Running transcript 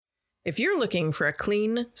If you're looking for a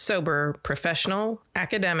clean, sober, professional,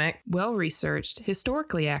 academic, well-researched,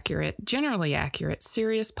 historically accurate, generally accurate,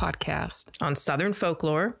 serious podcast on Southern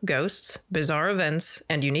folklore, ghosts, bizarre events,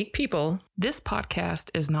 and unique people, this podcast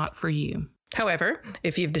is not for you. However,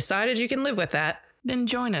 if you've decided you can live with that, then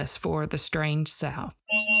join us for The Strange South.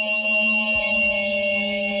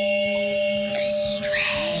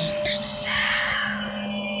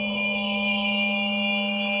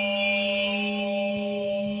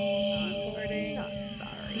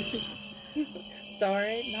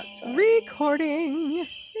 Sorry, not sorry. Recording.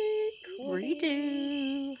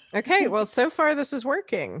 Redo. Okay, well, so far this is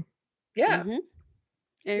working. Yeah.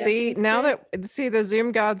 See, now that the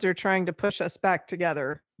Zoom gods are trying to push us back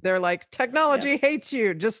together. They're like, technology hates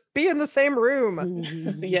you. Just be in the same room.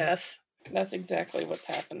 Yes, that's exactly what's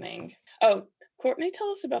happening. Oh, Courtney,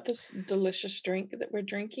 tell us about this delicious drink that we're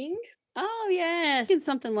drinking. Oh, yes. It's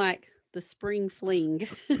something like the Spring Fling.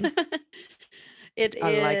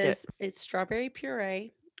 It's strawberry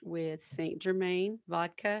puree with Saint Germain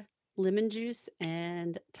vodka, lemon juice,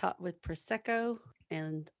 and topped with Prosecco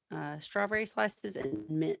and strawberry slices and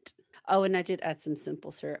mint. Oh, and I did add some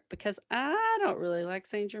simple syrup because I don't really like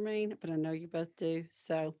Saint Germain, but I know you both do.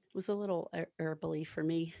 So it was a little herbally for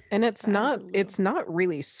me. And it's not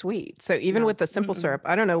really sweet. So even with the simple syrup,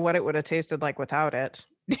 I don't know what it would have tasted like without it.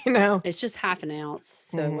 You know, it's just half an ounce.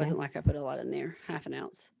 So it wasn't like I put a lot in there, half an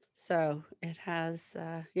ounce. So it has,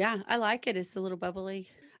 I like it. It's a little bubbly.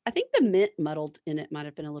 I think the mint muddled in it might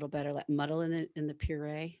have been a little better, like muddle in it in the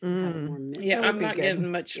puree. More mint. Yeah, I'm not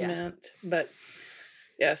getting much mint, but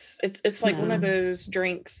yes, it's like one of those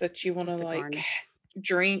drinks that you want to like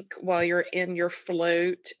drink while you're in your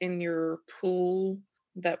float in your pool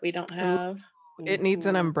that we don't have. It needs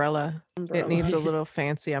an umbrella. It needs a little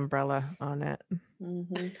fancy umbrella on it.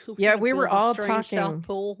 Yeah, we were all talking.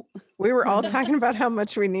 We were all talking about how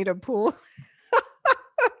much we need a pool.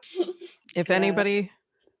 If anybody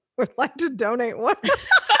would like to donate one,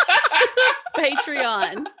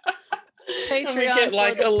 Patreon. We get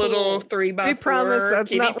like a little 3x4. We promise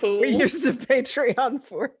that's not pool. What we use the Patreon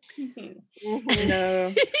for.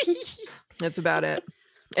 No, that's about it.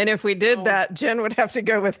 And if we did that, Jen would have to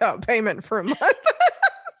go without payment for a month.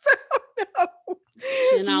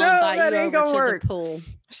 No, that ain't gonna work.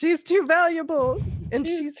 She's too valuable, and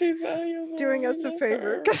she's too valuable. Doing us a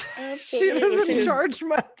favor because she doesn't charge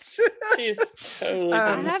much. She's totally.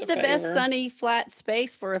 I have the best sunny flat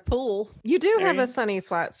space for a pool. You do have a sunny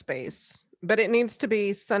flat space, but it needs to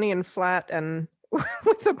be sunny and flat and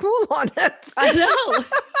with a pool on it. I know.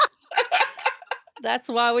 That's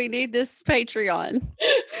why we need this Patreon.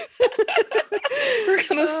 We're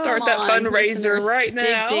gonna start that fundraiser right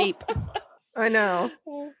now. Dig deep. I know.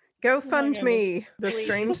 Go fund me the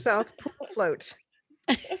Strange South pool float.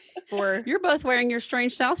 You're both wearing your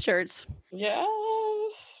Strange South shirts.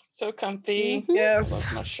 Yes, so comfy. Yes,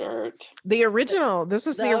 love my shirt. The original. This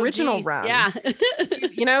is the original run. Yeah.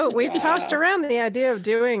 You know, we've tossed around the idea of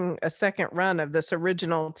doing a second run of this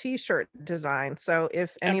original T-shirt design. So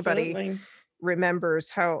if anybody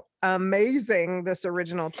remembers how amazing this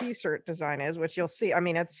original T-shirt design is, which you'll see. I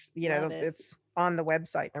mean, it's it's on the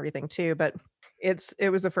website and everything too, but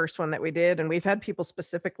it was the first one that we did, and we've had people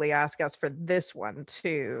specifically ask us for this one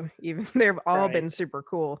too. Even they've all been super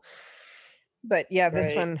cool, but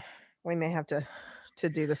this one we may have to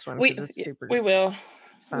do this one because it's super. We will.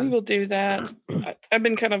 Fun. We will do that. I've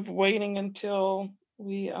been kind of waiting until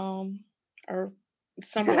we are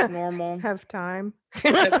somewhat normal. Have time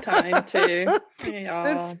too.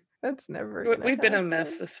 Yeah. That's never. We've been a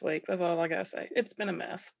mess this week. That's all I gotta say. It's been a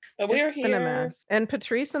mess, but we are here. It's been a mess. And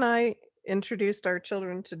Patrice and I introduced our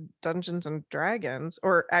children to Dungeons and Dragons,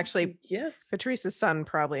 or actually, yes, Patrice's son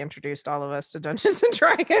probably introduced all of us to Dungeons and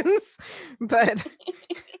Dragons, but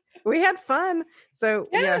we had fun. So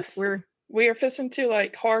we are fixing to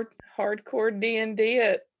like hardcore D&D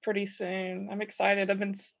it pretty soon. I'm excited. I've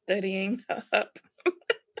been studying up.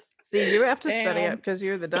 See, you have to study up because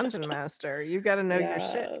you're the dungeon master. You've got to know your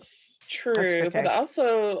shit. True. Okay. But I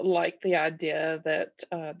also like the idea that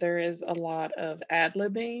there is a lot of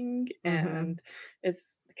ad-libbing and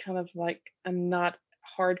it's kind of like a not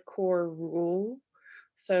hardcore rule.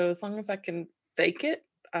 So as long as I can fake it,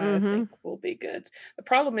 I think we'll be good. The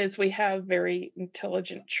problem is we have very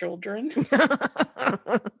intelligent children.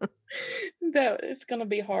 That it's going to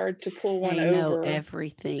be hard to pull one over. They know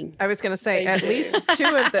everything. I was going to say, at least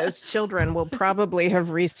 2 of those children will probably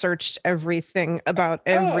have researched everything about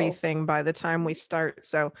everything by the time we start.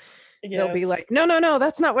 So they'll be like, no,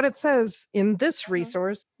 that's not what it says in this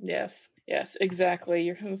resource. Yes,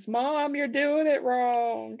 exactly. Mom, you're doing it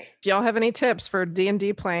wrong. If y'all have any tips for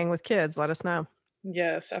D&D playing with kids, let us know.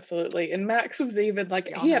 Yes, absolutely. And Max was even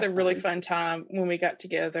like, he had a really fun time when we got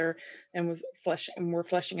together and we're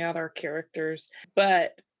fleshing out our characters.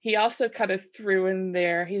 But he also kind of threw in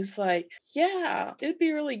there, he's like, yeah, it'd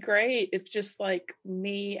be really great if just like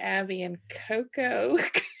me, Abby, and Coco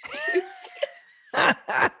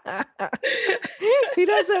He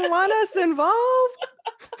doesn't want us involved.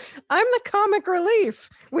 I'm the comic relief.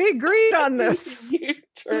 We agreed on this.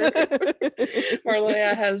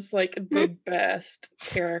 Marleah has like the best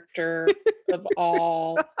character of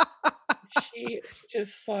all. She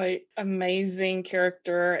just like amazing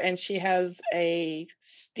character, and she has a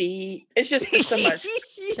steed. It's just so much.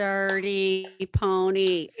 Dirty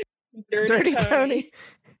pony. Dirty pony.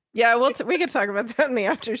 Yeah, we can talk about that in the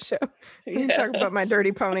after show. We can talk about my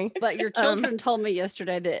dirty pony. But your children told me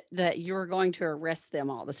yesterday that you were going to arrest them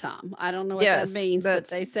all the time. I don't know what that means, but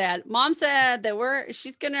they said, Mom said that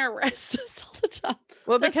she's going to arrest us all the time.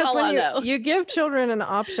 Well, because when you give children an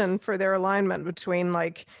option for their alignment between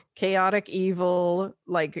like chaotic evil,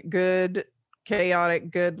 like good,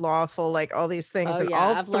 chaotic, good, lawful, like all these things, and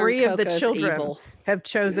all three of the children have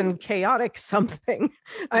chosen chaotic something.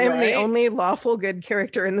 I am the only lawful good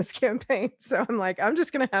character in this campaign. So I'm like, I'm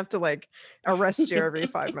just going to have to like arrest you every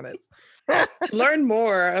 5 minutes. To learn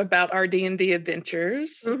more about our D&D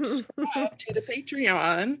adventures, subscribe to the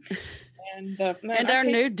Patreon. And our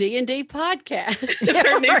new D&D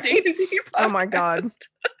podcast. Our new D&D podcast. Oh my God.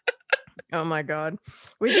 Oh my God.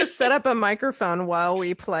 We just set up a microphone while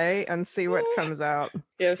we play and see what comes out.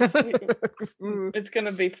 Yes. It's going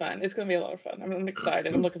to be fun. It's going to be a lot of fun. I'm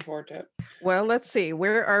excited. I'm looking forward to it. Well, let's see.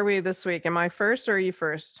 Where are we this week? Am I first or are you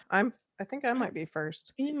first? I think I might be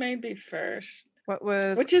first. You may be first.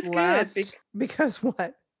 Which is last? Good. Because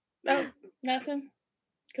what? Oh, nothing.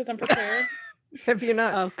 Because I'm prepared. Have you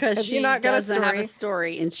not? Oh, because she doesn't have a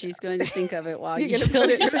story, and she's going to think of it while you're going to put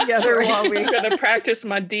it together while I'm going to practice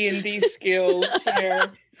my D&D skills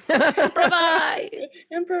here.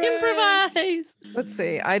 Improvise. Let's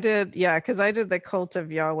see. I did the Cult of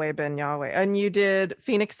Yahweh Ben Yahweh, and you did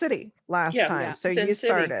Phoenix City last time. Yeah. So you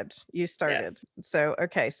started. Yes. So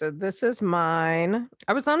okay. So this is mine.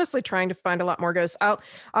 I was honestly trying to find a lot more ghosts. I'll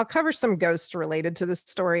cover some ghosts related to this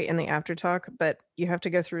story in the after talk, but you have to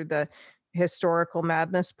go through the historical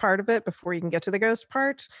madness part of it before you can get to the ghost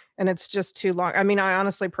part, and it's just too long. I mean, I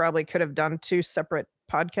honestly probably could have done 2 separate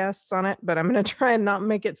podcasts on it, but I'm going to try and not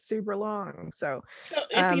make it super long. So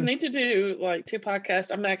if you need to do like 2 podcasts,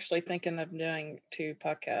 I'm actually thinking of doing 2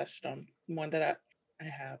 podcasts on one that I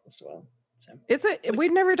have as well. So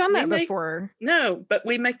we've never done that before. No, but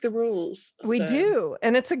we make the rules. We do.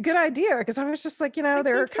 And it's a good idea because I was just like,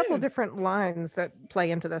 there are a couple of different lines that play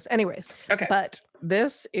into this. Anyways. Okay. But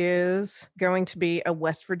this is going to be a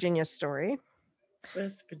West Virginia story.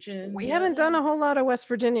 West Virginia. We haven't done a whole lot of West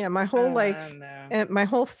Virginia. My whole my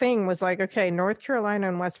whole thing was like, okay, North Carolina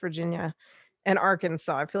and West Virginia and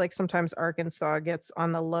Arkansas. I feel like sometimes Arkansas gets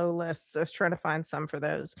on the low list. So I was trying to find some for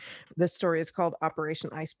those. This story is called Operation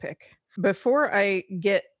Ice Pick. Before I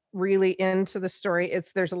get really into the story,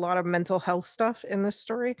 there's a lot of mental health stuff in this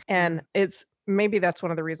story. And maybe that's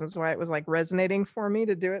one of the reasons why it was like resonating for me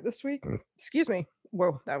to do it this week. Excuse me.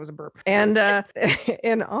 Whoa, that was a burp. And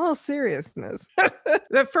in all seriousness,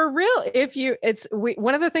 for real,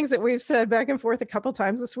 one of the things that we've said back and forth a couple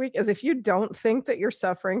times this week is if you don't think that you're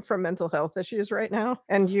suffering from mental health issues right now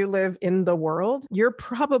and you live in the world, you're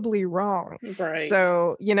probably wrong. Right.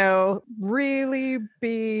 So, really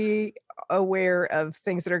be aware of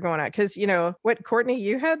things that are going on. Because, what, Courtney,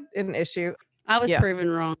 you had an issue. I was proven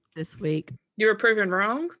wrong this week. You were proven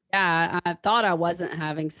wrong? Yeah, I thought I wasn't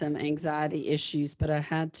having some anxiety issues, but I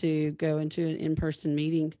had to go into an in-person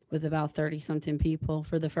meeting with about 30-something people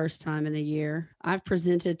for the first time in a year. I've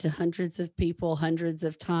presented to hundreds of people, hundreds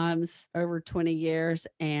of times over 20 years,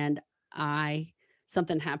 and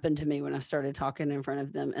something happened to me when I started talking in front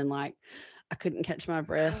of them, and I couldn't catch my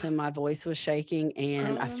breath and my voice was shaking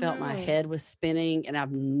and I felt my head was spinning, and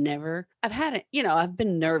I've had it, I've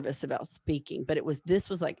been nervous about speaking, but this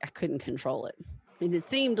was like, I couldn't control it. And it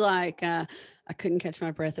seemed like I couldn't catch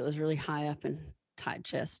my breath. It was really high up and tight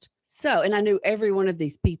chest. So, and I knew every one of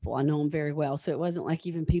these people. I know them very well. So it wasn't like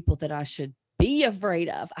even people that I should be afraid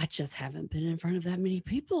of. I just haven't been in front of that many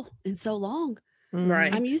people in so long.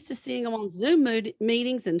 Right. I'm used to seeing them on Zoom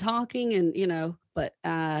meetings and talking and, but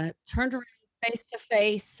turned around face to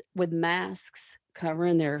face with masks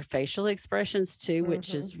covering their facial expressions too,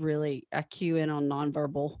 which is really, I cue in on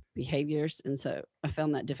nonverbal behaviors. And so I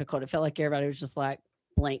found that difficult. It felt like everybody was just like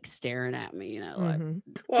blank staring at me, like.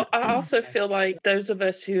 Well, I also feel like those of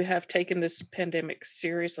us who have taken this pandemic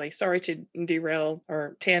seriously, sorry to derail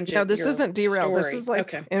or tangent. No, this your isn't derail. story. This is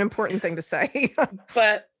like an important thing to say.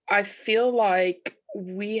 But I feel like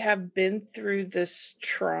we have been through this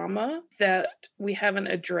trauma that we haven't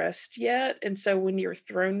addressed yet. And so when you're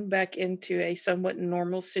thrown back into a somewhat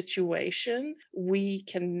normal situation, we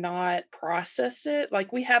cannot process it.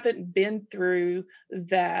 Like we haven't been through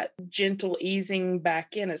that gentle easing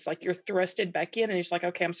back in. It's like you're thrusted back in and it's like,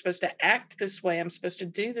 okay, I'm supposed to act this way. I'm supposed to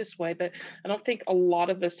do this way. But I don't think a lot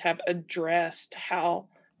of us have addressed how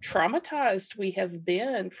traumatized we have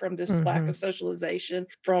been from this lack of socialization,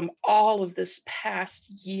 from all of this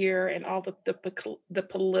past year and all the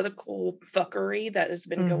political fuckery that has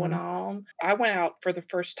been going on. I went out for the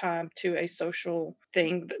first time to a social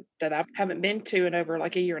thing that I haven't been to in over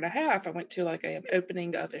like a year and a half. I went to like an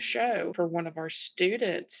opening of a show for one of our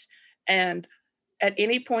students. And at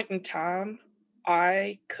any point in time,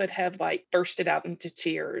 I could have like bursted out into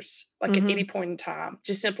tears, like at any point in time,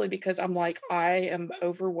 just simply because I'm like, I am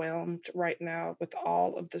overwhelmed right now with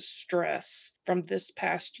all of the stress from this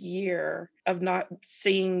past year of not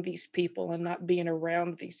seeing these people and not being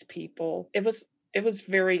around these people. I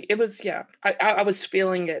was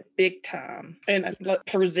feeling it big time and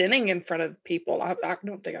presenting in front of people. I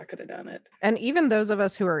don't think I could have done it. And even those of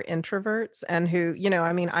us who are introverts and who,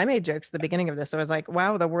 I mean, I made jokes at the beginning of this. I was like,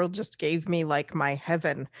 wow, the world just gave me like my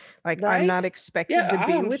heaven. Like I'm not expected to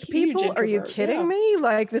be with people. Are you kidding me?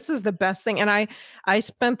 Like, this is the best thing. And I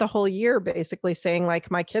spent the whole year basically saying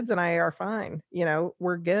like, my kids and I are fine,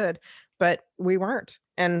 we're good, but we weren't.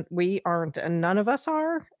 And we aren't, and none of us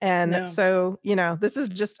are. And so, this is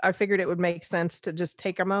just, I figured it would make sense to just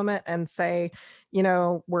take a moment and say,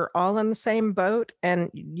 we're all in the same boat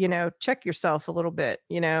and, check yourself a little bit,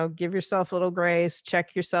 give yourself a little grace,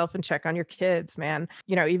 check yourself and check on your kids, man.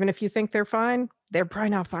 Even if you think they're fine, they're probably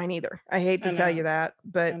not fine either. I hate to tell you that,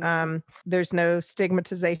 but there's no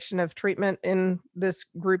stigmatization of treatment in this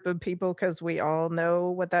group of people because we all know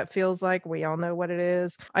what that feels like. We all know what it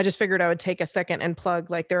is. I just figured I would take a second and plug,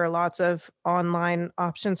 like there are lots of online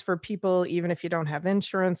options for people, even if you don't have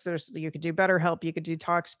insurance. You could do BetterHelp, you could do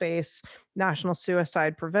Talkspace, National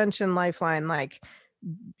Suicide Prevention Lifeline, like,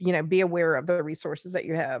 be aware of the resources that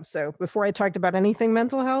you have. So before I talked about anything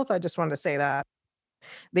mental health, I just wanted to say that.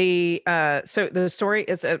 So the story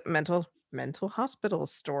is a mental hospital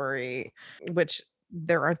story, which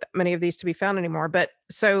there aren't that many of these to be found anymore. But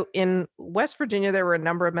so in West Virginia, there were a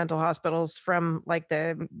number of mental hospitals from like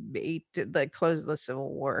the close of the Civil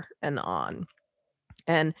War and on.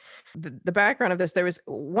 And the background of this, there was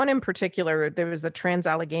one in particular, there was the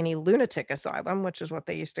Trans-Allegheny Lunatic Asylum, which is what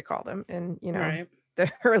they used to call them. And, the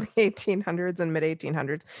early 1800s and mid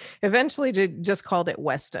 1800s, eventually just called it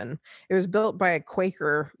Weston. It was built by a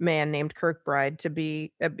Quaker man named Kirkbride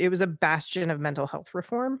it was a bastion of mental health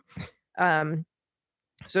reform. So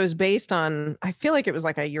it was based on, I feel like it was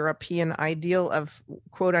like a European ideal of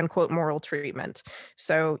quote unquote moral treatment.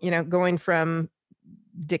 So, going from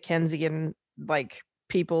Dickensian, like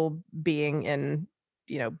people being in,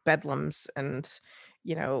 bedlams and,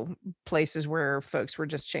 places where folks were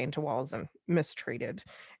just chained to walls and mistreated.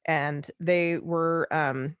 And they were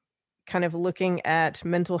kind of looking at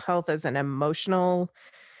mental health as an emotional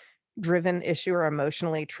driven issue or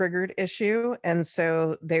emotionally triggered issue. And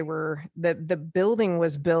so the building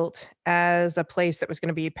was built as a place that was going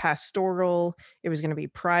to be pastoral. It was going to be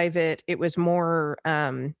private. It was more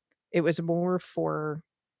for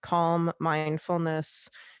calm mindfulness,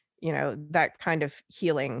 that kind of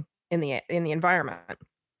healing in the environment.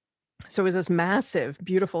 So it was this massive,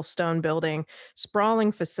 beautiful stone building,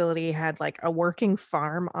 sprawling facility, had like a working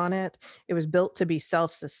farm on it. It was built to be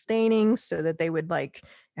self-sustaining so that they would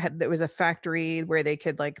there was a factory where they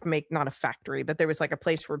could make, not a factory, but there was like a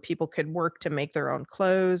place where people could work to make their own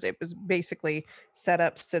clothes. It was basically set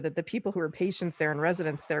up so that the people who were patients there and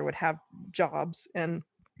residents there would have jobs and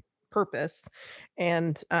purpose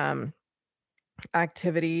and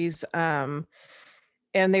activities.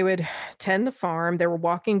 And they would tend the farm. There were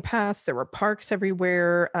walking paths. There were parks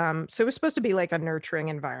everywhere. So it was supposed to be like a nurturing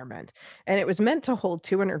environment. And it was meant to hold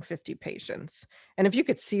 250 patients. And if you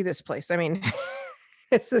could see this place, I mean,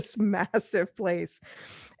 it's this massive place.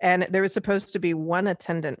 And there was supposed to be one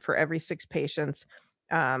attendant for every 6 patients.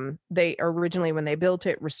 They originally, when they built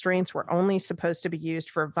it, restraints were only supposed to be used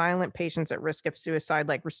for violent patients at risk of suicide.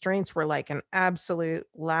 Like restraints were like an absolute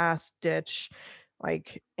last ditch,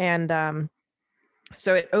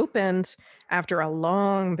 so it opened after a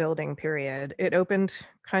long building period. It opened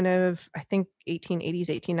kind of, I think, 1880s,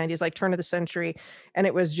 1890s, like turn of the century. And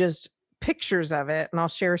it was just pictures of it, and I'll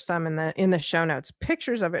share some in the show notes.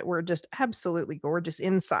 Pictures of it were just absolutely gorgeous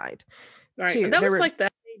inside. Right. Too. And that was like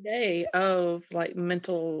that day of like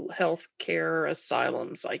mental health care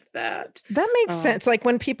asylums like that. That makes sense. Like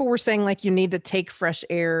when people were saying like you need to take fresh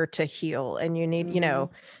air to heal, and you need,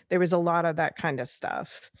 there was a lot of that kind of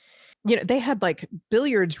stuff. They had like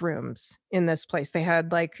billiards rooms in this place. They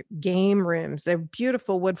had like game rooms. They're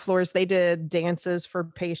beautiful wood floors. They did dances for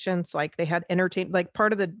patients. Like they had like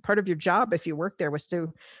part of your job, if you worked there, was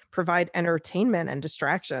to provide entertainment and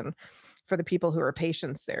distraction for the people who are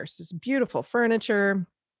patients there. So it's beautiful furniture.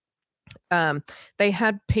 They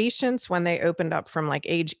had patients when they opened up from like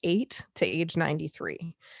age 8 to age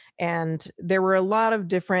 93. And there were a lot of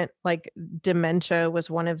different, like dementia was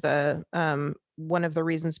one of the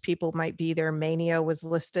reasons people might be there. Mania was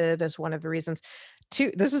listed as one of the reasons.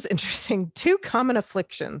 This is interesting. 2 common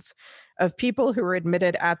afflictions of people who were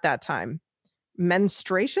admitted at that time: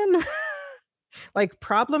 menstruation, like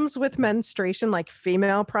problems with menstruation, like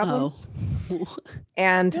female problems,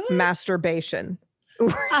 and masturbation.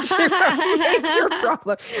 Major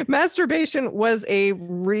problem. Masturbation was a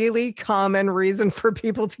really common reason for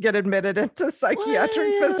people to get admitted into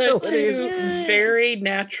psychiatric facilities. Very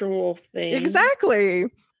natural thing. Exactly.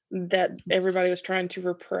 That everybody was trying to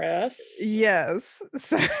repress. Yes.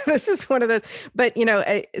 So this is one of those, but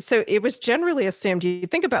so it was generally assumed, you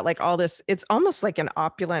think about like all this, it's almost like an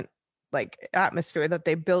opulent like atmosphere that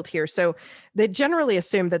they built here. So they generally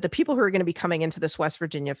assumed that the people who are going to be coming into this West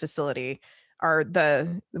Virginia facility are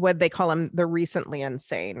what they call them, the recently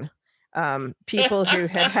insane. People who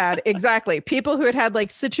had people who had like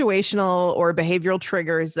situational or behavioral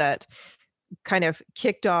triggers that kind of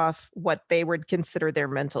kicked off what they would consider their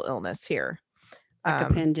mental illness here.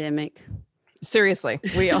 Like a pandemic. Seriously,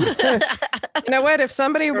 we all. You know what? If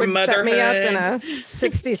somebody would set me up in a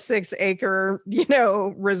 66-acre,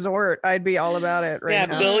 resort, I'd be all about it right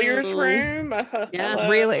now. Billiards room. Yeah,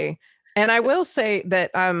 really. And I will say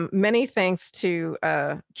that many thanks to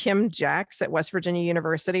Kim Jacks at West Virginia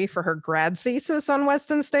University for her grad thesis on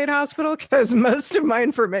Weston State Hospital, because most of my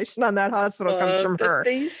information on that hospital comes from her.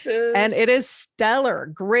 Thesis. And it is stellar.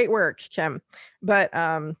 Great work, Kim. But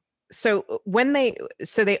so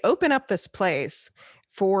they open up this place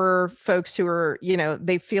for folks who are,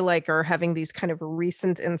 they feel like are having these kind of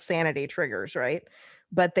recent insanity triggers, right?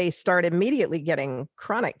 But they start immediately getting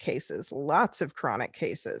chronic cases, lots of chronic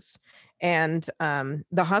cases. And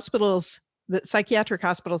the psychiatric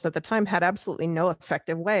hospitals at the time had absolutely no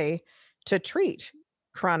effective way to treat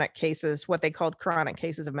chronic cases, what they called chronic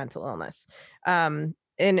cases of mental illness. And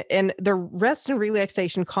the rest and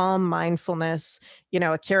relaxation, calm, mindfulness,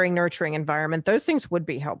 a caring, nurturing environment, those things would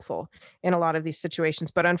be helpful in a lot of these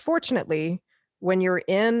situations. But unfortunately, when you're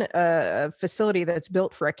in a facility that's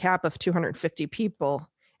built for a cap of 250 people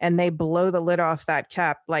and they blow the lid off that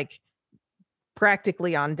cap, like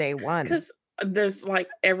practically on day one. Because there's like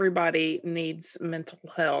everybody needs mental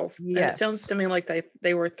health. Yes. And it sounds to me like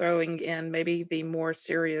they were throwing in maybe the more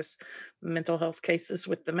serious mental health cases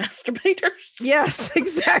with the masturbators. Yes,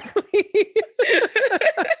 exactly.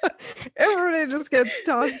 Everybody just gets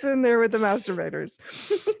tossed in there with the masturbators.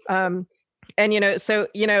 And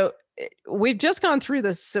we've just gone through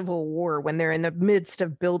the Civil War when they're in the midst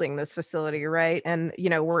of building this facility, right? And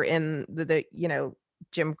we're in the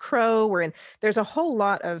Jim Crow. There's a whole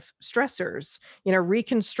lot of stressors,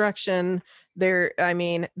 Reconstruction.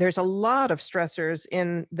 There's a lot of stressors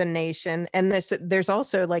in the nation. And there's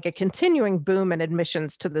also like a continuing boom in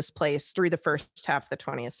admissions to this place through the first half of the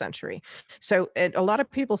 20th century. So a lot of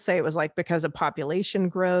people say it was like because of population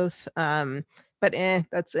growth. But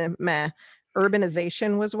that's meh.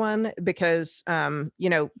 Urbanization was one because,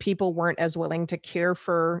 people weren't as willing to care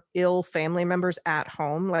for ill family members at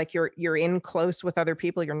home. Like you're in close with other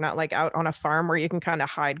people. You're not like out on a farm where you can kind of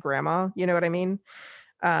hide grandma. You know what I mean?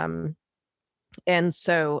 And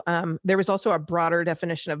so there was also a broader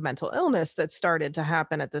definition of mental illness that started to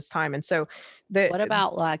happen at this time. And so what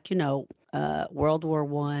about World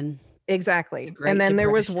War I? Exactly. And then there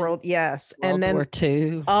was World War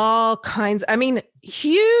II. All kinds,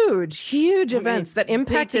 huge events that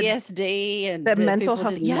impacted PTSD and the mental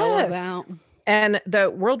health. Yes. And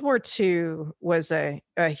the World War II was a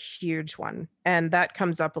huge one. And that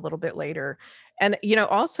comes up a little bit later. And,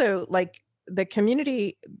 also like the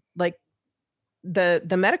community, like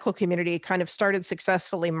the medical community kind of started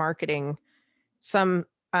successfully marketing some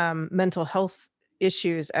mental health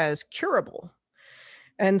issues as curable.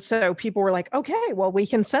 And so people were like, okay, well, we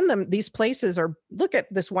can send them these places, or look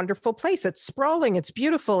at this wonderful place. It's sprawling. It's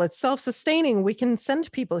beautiful. It's self-sustaining. We can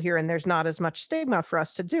send people here and there's not as much stigma for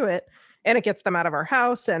us to do it. and it gets them out of our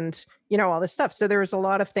house and, all this stuff. So there's a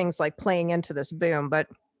lot of things like playing into this boom. But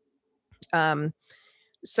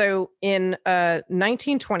so in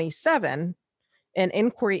 1927, an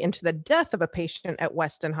inquiry into the death of a patient at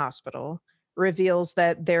Weston Hospital reveals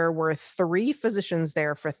that there were 3 physicians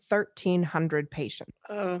there for 1,300 patients.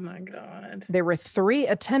 Oh my God. There were 3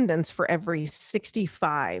 attendants for every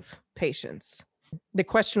 65 patients. The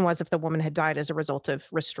question was if the woman had died as a result of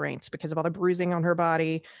restraints because of all the bruising on her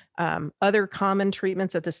body. Other common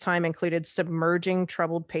treatments at this time included submerging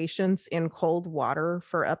troubled patients in cold water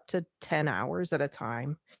for up to 10 hours at a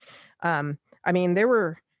time. I mean, they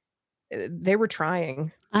were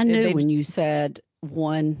trying. I knew when you said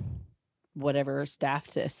one, whatever, staff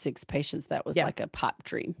to 6 patients, that was like a pipe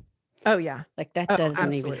dream. Oh yeah. Like that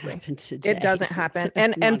doesn't even happen today. It doesn't happen.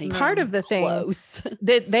 And part of the thing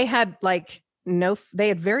they had they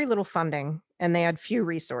had very little funding and they had few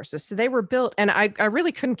resources. So they were built, and I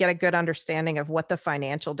really couldn't get a good understanding of what the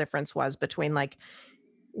financial difference was between like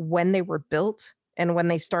when they were built and when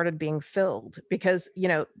they started being filled, because,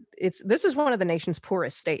 this is one of the nation's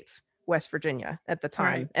poorest states, West Virginia at the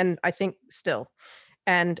time. Right. And I think still,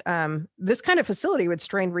 and this kind of facility would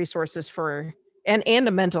strain resources for, and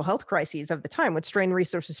the mental health crises of the time would strain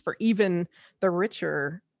resources for even the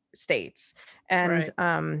richer states. And,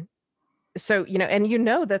 so, and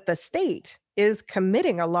that the state is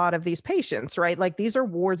committing a lot of these patients, right? Like these are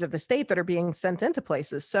wards of the state that are being sent into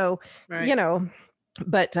places. So,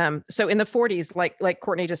 but so in the 40s, like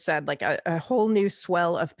Courtney just said, like a whole new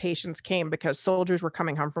swell of patients came because soldiers were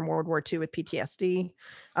coming home from World War II with PTSD,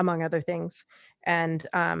 among other things. And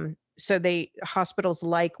so hospitals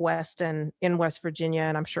like Weston in West Virginia,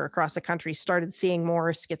 and I'm sure across the country, started seeing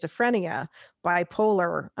more schizophrenia,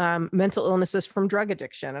 bipolar, mental illnesses from drug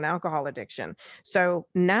addiction and alcohol addiction. So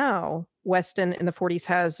now Weston in the 40s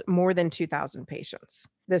has more than 2,000 patients.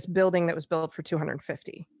 This building that was built for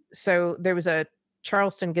 250. So there was a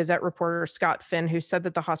Charleston Gazette reporter, Scott Finn, who said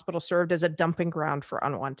that the hospital served as a dumping ground for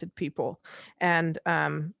unwanted people. And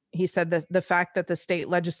he said that the fact that the state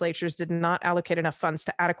legislatures did not allocate enough funds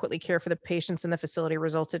to adequately care for the patients in the facility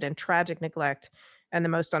resulted in tragic neglect and the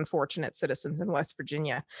most unfortunate citizens in West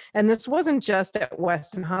Virginia. And this wasn't just at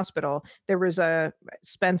Weston Hospital. There was a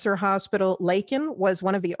Spencer Hospital. Lakin was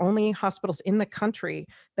one of the only hospitals in the country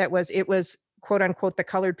that was quote unquote, the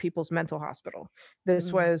colored people's mental hospital.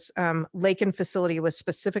 This was Lakin facility was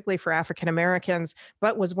specifically for African-Americans,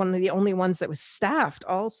 but was one of the only ones that was staffed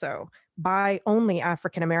also by only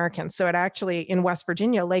African-Americans. So it actually, in West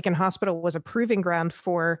Virginia, Lakin Hospital was a proving ground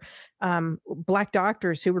for Black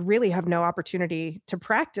doctors who would really have no opportunity to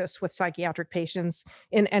practice with psychiatric patients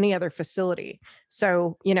in any other facility.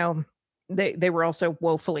 So, they were also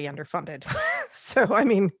woefully underfunded. So, I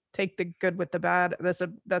mean, take the good with the bad.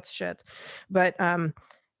 That's shit. But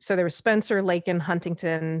so there was Spencer, Lakin,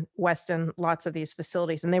 Huntington, Weston, lots of these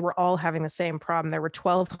facilities, and they were all having the same problem. There were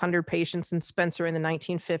 1,200 patients in Spencer in the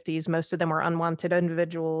 1950s. Most of them were unwanted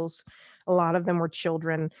individuals. A lot of them were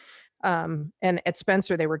children. And at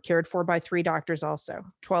Spencer, they were cared for by 3 doctors also,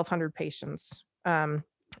 1,200 patients.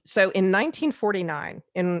 So in 1949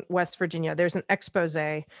 in West Virginia, there's an expose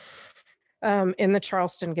in the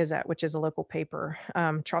Charleston Gazette, which is a local paper,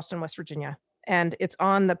 Charleston, West Virginia. And it's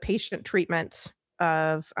on the patient treatment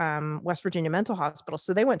of West Virginia mental hospitals.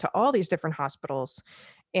 So they went to all these different hospitals.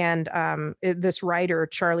 And this writer,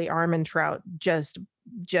 Charlie Armentrout, just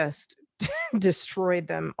destroyed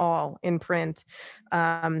them all in print.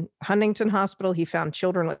 Huntington Hospital, he found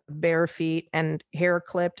children with bare feet and hair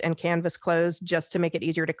clipped and canvas clothes just to make it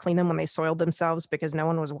easier to clean them when they soiled themselves because no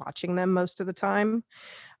one was watching them most of the time.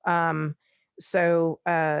 So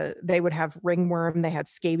they would have ringworm, they had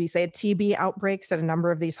scabies, they had TB outbreaks at a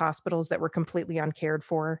number of these hospitals that were completely uncared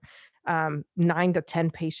for, 9 to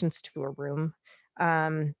 10 patients to a room.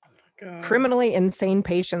 Criminally insane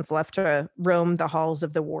patients left to roam the halls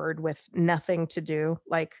of the ward with nothing to do,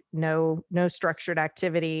 like no structured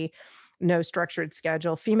activity, no structured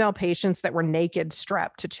schedule. Female patients that were naked,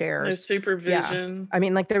 strapped to chairs. No supervision. Yeah. I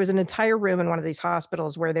mean, like there was an entire room in one of these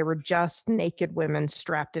hospitals where there were just naked women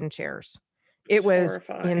strapped in chairs. It was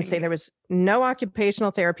insane. There was no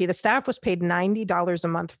occupational therapy. The staff was paid $90 a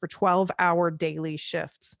month for 12-hour daily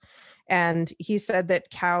shifts. And he said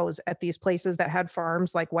that cows at these places that had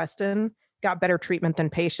farms like Weston got better treatment than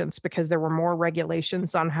patients because there were more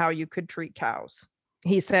regulations on how you could treat cows.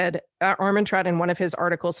 He said, Armentrout in one of his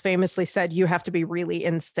articles famously said, you have to be really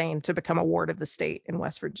insane to become a ward of the state in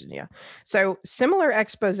West Virginia. So similar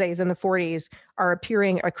exposés in the 40s are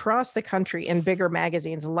appearing across the country in bigger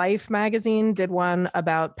magazines. Life magazine did one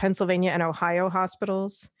about Pennsylvania and Ohio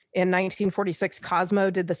hospitals. In 1946, Cosmo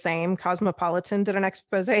did the same. Cosmopolitan did an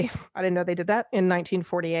expose. I didn't know they did that in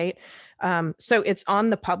 1948. So it's on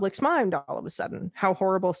the public's mind all of a sudden, how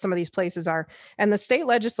horrible some of these places are. And the state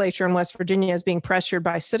legislature in West Virginia is being pressured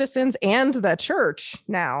by citizens and the church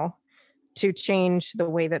now to change the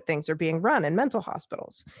way that things are being run in mental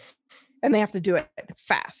hospitals. And they have to do it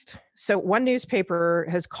fast. So one newspaper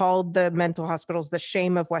has called the mental hospitals the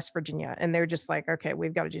shame of West Virginia. And they're just like, okay,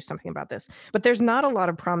 we've got to do something about this. But there's not a lot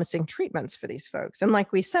of promising treatments for these folks. And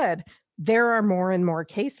like we said, there are more and more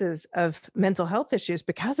cases of mental health issues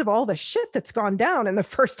because of all the shit that's gone down in the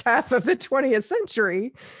first half of the 20th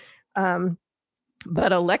century. But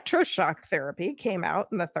electroshock therapy came out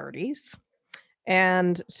in the 30s.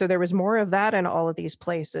 And so there was more of that in all of these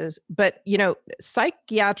places. But,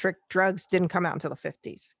 psychiatric drugs didn't come out until the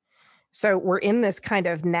 50s. So we're in this kind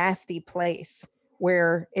of nasty place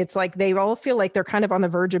where it's like they all feel like they're kind of on the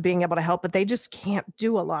verge of being able to help, but they just can't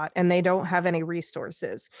do a lot and they don't have any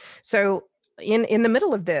resources. So in the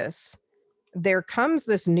middle of this, there comes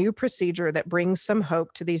this new procedure that brings some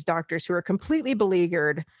hope to these doctors who are completely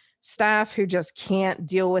beleaguered, staff who just can't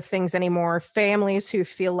deal with things anymore, families who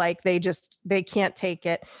feel like they can't take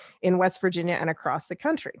it in West Virginia and across the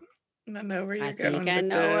country. I know where you're going. I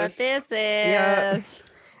know what this is. Yeah.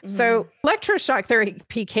 So electroshock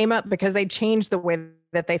therapy came up because they changed the way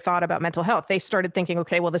that they thought about mental health. They started thinking,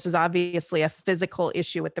 okay, well, this is obviously a physical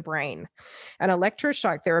issue with the brain. And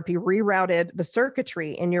electroshock therapy rerouted the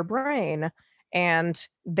circuitry in your brain. And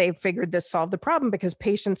they figured this solved the problem because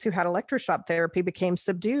patients who had electroshock therapy became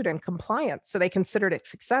subdued and compliant. So they considered it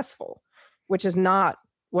successful, which is not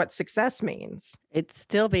what success means. It's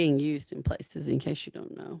still being used in places, in case you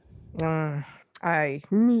don't know.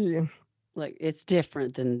 Like, it's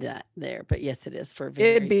different than that there, but yes, it is for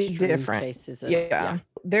very It'd be different cases. Yeah.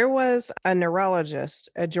 There was a neurologist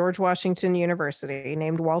at George Washington University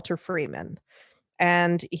named Walter Freeman.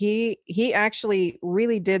 And he actually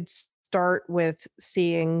really did start with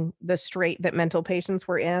seeing the strait that mental patients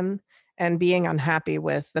were in and being unhappy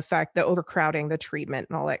with the fact that overcrowding the treatment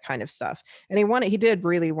and all that kind of stuff. And he did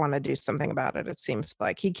really want to do something about it. It seems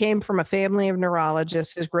like he came from a family of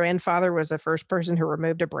neurologists. His grandfather was the first person who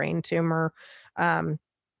removed a brain tumor. And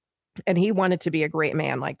he wanted to be a great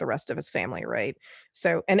man like the rest of his family, right?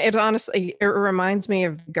 So, and it honestly, it reminds me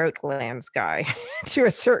of Goat Glands guy to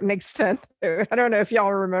a certain extent. I don't know if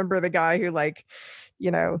y'all remember the guy who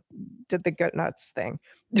did the goat nuts thing.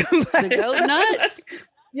 The goat nuts?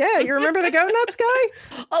 Yeah, you remember the goat nuts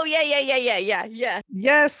guy? Oh, yeah.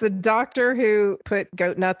 Yes, the doctor who put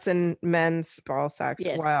goat nuts in men's ball sacks.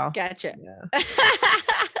 Yes, wow. Gotcha. Yeah.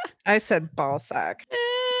 I said ball sack.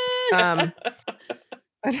 I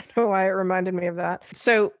don't know why it reminded me of that.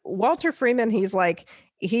 So Walter Freeman,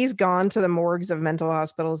 he's gone to the morgues of mental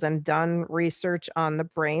hospitals and done research on the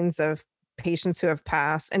brains of patients who have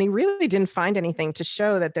passed. And he really didn't find anything to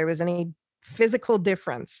show that there was any physical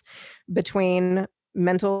difference between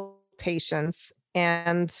mental patients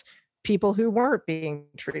and people who weren't being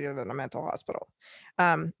treated in a mental hospital.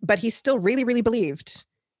 But he still really, really believed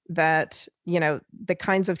that, the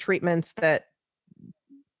kinds of treatments that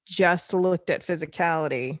just looked at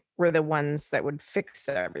physicality were the ones that would fix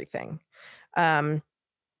everything.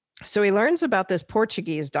 So he learns about this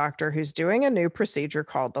Portuguese doctor who's doing a new procedure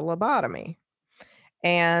called the lobotomy.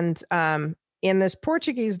 And in this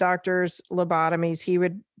Portuguese doctor's lobotomies, he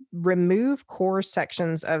would remove core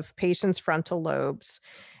sections of patients' frontal lobes,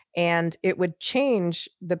 and it would change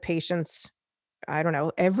the patient's,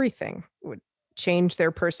 everything. It would change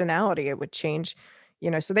their personality. It would change,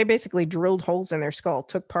 so they basically drilled holes in their skull,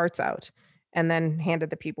 took parts out, and then handed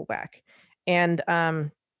the people back. And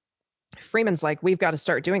Freeman's like, we've got to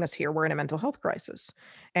start doing this here. We're in a mental health crisis.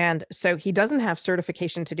 And so he doesn't have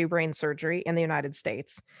certification to do brain surgery in the United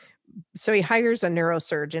States. So he hires a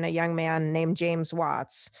neurosurgeon, a young man named James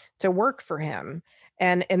Watts, to work for him.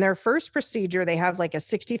 And in their first procedure, they have like a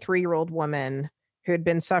 63-year-old woman who had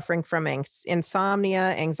been suffering from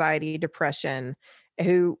insomnia, anxiety, depression,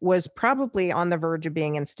 who was probably on the verge of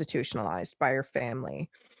being institutionalized by her family.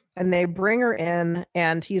 And they bring her in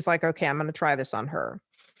and he's like, okay, I'm going to try this on her.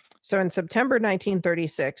 So in September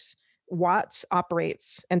 1936, Watts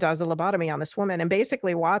operates and does a lobotomy on this woman. And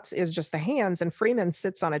basically Watts is just the hands, and Freeman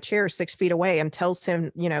sits on a chair 6 feet away and tells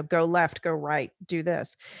him, go left, go right, do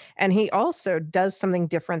this. And he also does something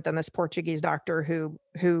different than this Portuguese doctor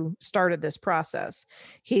who started this process.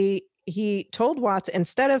 He told Watts,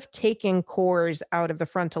 instead of taking cores out of the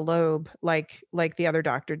frontal lobe like the other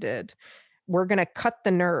doctor did, we're going to cut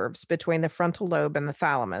the nerves between the frontal lobe and the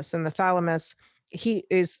thalamus. And the thalamus, he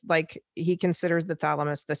considers the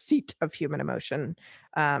thalamus the seat of human emotion.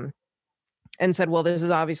 and said, well, this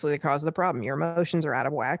is obviously the cause of the problem. Your emotions are out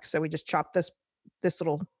of whack. So we just chop this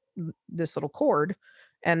little cord,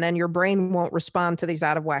 and then your brain won't respond to these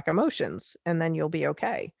out of whack emotions, and then you'll be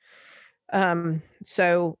okay.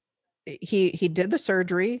 So he did the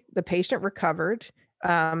surgery. The patient recovered.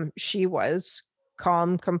 She was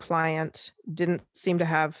calm, compliant, didn't seem to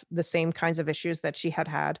have the same kinds of issues that she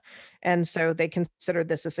had. And so they considered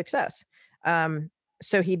this a success.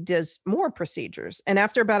 So he does more procedures. And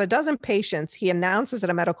after about a dozen patients, he announces at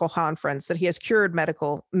a medical conference that he has cured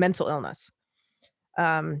mental illness.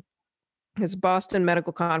 His Boston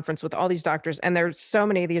medical conference with all these doctors. And there's so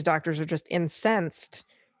many of these doctors are just incensed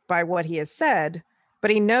by what he has said, but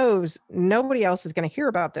he knows nobody else is going to hear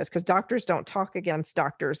about this because doctors don't talk against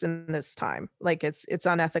doctors in this time. Like it's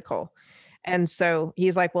unethical. And so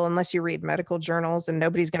he's like, well, unless you read medical journals and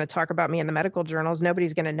nobody's going to talk about me in the medical journals,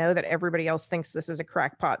 nobody's going to know that everybody else thinks this is a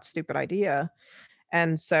crackpot, stupid idea.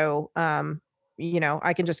 And so,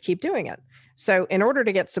 I can just keep doing it. So in order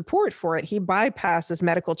to get support for it, he bypasses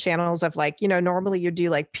medical channels of like, normally you do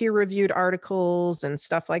like peer reviewed articles and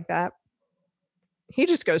stuff like that. He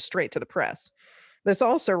just goes straight to the press. This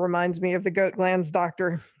also reminds me of the goat glands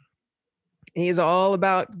doctor. He's all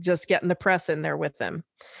about just getting the press in there with him.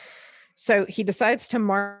 So he decides to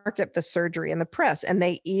market the surgery in the press, and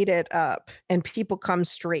they eat it up, and people come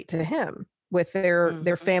straight to him with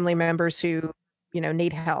their family members who,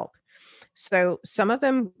 need help. So some of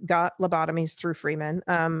them got lobotomies through Freeman.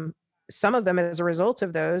 Some of them, as a result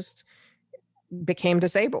of those, became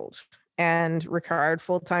disabled and required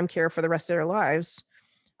full-time care for the rest of their lives.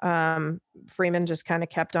 Freeman just kind of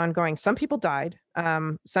kept on going. Some people died.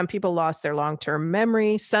 Some people lost their long-term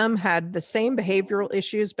memory. Some had the same behavioral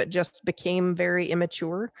issues, but just became very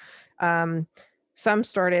immature. Some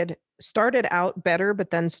started out better, but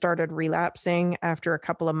then started relapsing after a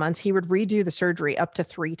couple of months. He would redo the surgery up to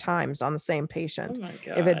 3 times on the same patient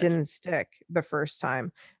if it didn't stick the first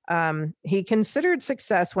time. He considered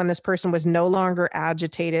success when this person was no longer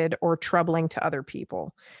agitated or troubling to other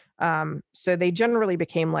people. So they generally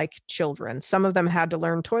became like children. Some of them had to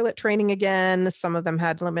learn toilet training again. Some of them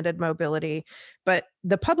had limited mobility, but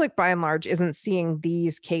the public by and large isn't seeing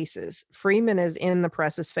these cases. Freeman is in the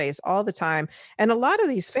press's face all the time. And a lot of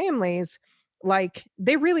these families, like,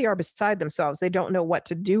 they really are beside themselves. They don't know what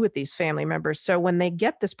to do with these family members. So when they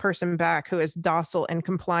get this person back who is docile and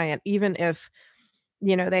compliant, even if,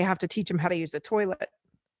 they have to teach them how to use the toilet,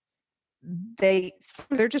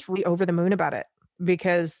 they're just really over the moon about it,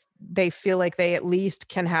 because they feel like they at least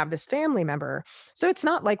can have this family member. So it's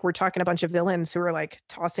not like we're talking a bunch of villains who are like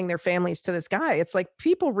tossing their families to this guy. It's like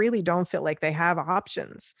people really don't feel like they have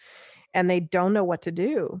options and they don't know what to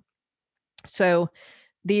do. So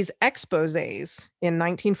these exposés in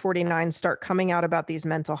 1949 start coming out about these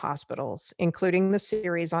mental hospitals, including the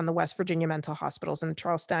series on the West Virginia mental hospitals in the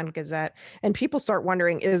Charleston Gazette. And people start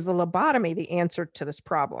wondering, is the lobotomy the answer to this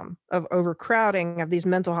problem of overcrowding of these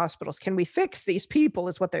mental hospitals? Can we fix these people,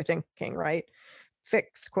 is what they're thinking, right?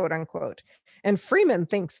 Fix, quote unquote. And Freeman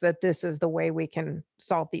thinks that this is the way we can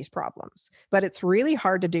solve these problems. But it's really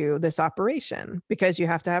hard to do this operation because you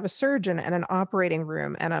have to have a surgeon and an operating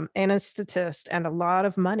room and an anesthetist and a lot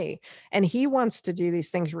of money. And he wants to do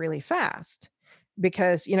these things really fast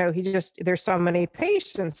because, there's so many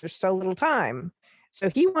patients, there's so little time.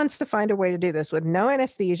 So he wants to find a way to do this with no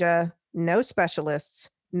anesthesia, no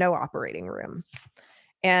specialists, no operating room.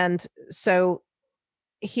 And so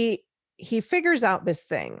he figures out this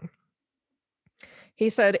thing. He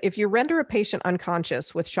said, if you render a patient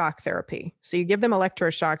unconscious with shock therapy, so you give them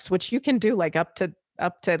electroshocks, which you can do like up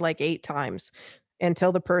to like 8 times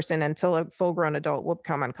until a full-grown adult will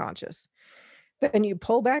become unconscious. Then you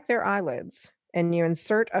pull back their eyelids and you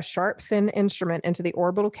insert a sharp, thin instrument into the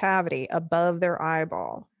orbital cavity above their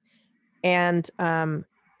eyeball. And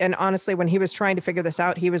honestly, when he was trying to figure this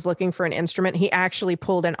out, he was looking for an instrument. He actually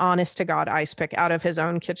pulled an honest to God ice pick out of his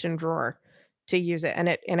own kitchen drawer to use it.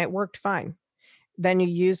 And it worked fine. Then you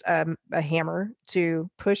use a hammer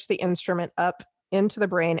to push the instrument up into the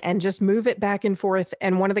brain and just move it back and forth.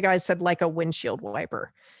 And one of the guys said like a windshield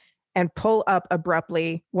wiper, and pull up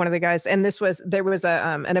abruptly. One of the guys, and there was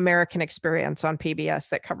an American Experience on PBS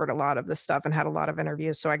that covered a lot of this stuff and had a lot of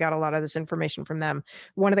interviews. So I got a lot of this information from them.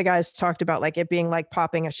 One of the guys talked about like it being like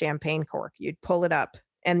popping a champagne cork. You'd pull it up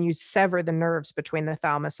and you sever the nerves between the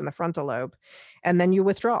thalamus and the frontal lobe, and then you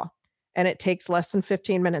withdraw. And it takes less than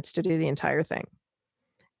 15 minutes to do the entire thing.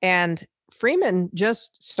 And Freeman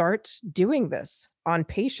just starts doing this on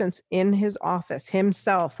patients in his office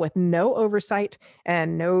himself with no oversight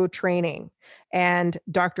and no training. And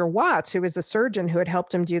Dr. Watts, who was a surgeon who had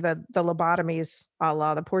helped him do the lobotomies, a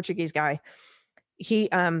la the Portuguese guy,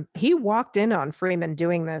 he walked in on Freeman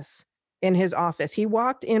doing this in his office. He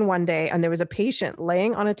walked in one day and there was a patient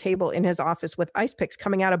laying on a table in his office with ice picks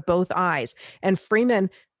coming out of both eyes. And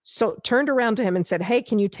Freeman turned around to him and said, "Hey,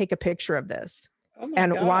 can you take a picture of this?" Oh my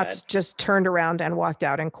And God. Watts just turned around and walked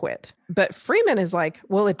out and quit. But Freeman is like,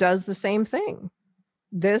 well, it does the same thing.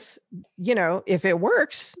 This, if it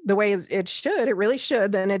works the way it really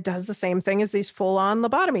should, then it does the same thing as these full-on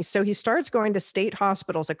lobotomies. So he starts going to state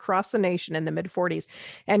hospitals across the nation in the mid-40s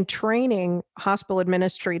and training hospital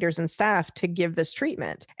administrators and staff to give this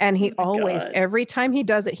treatment. And he every time he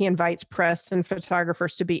does it, he invites press and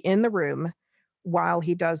photographers to be in the room while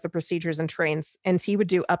he does the procedures and trains. And he would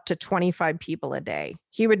do up to 25 people a day.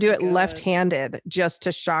 He would do it left-handed just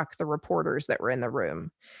to shock the reporters that were in the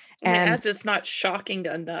room. And that's just not shocking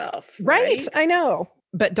enough. Right? I know.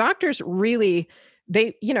 But doctors really,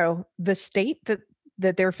 the state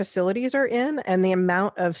that their facilities are in and the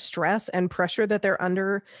amount of stress and pressure that they're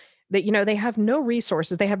under, that, they have no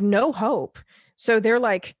resources. They have no hope. So they're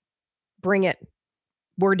like, bring it.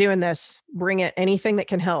 We're doing this. Bring it. Anything that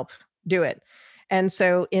can help, do it. And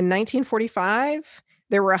so in 1945,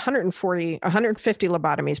 there were 150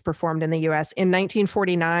 lobotomies performed in the U.S. In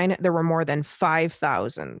 1949, there were more than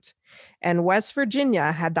 5,000. And West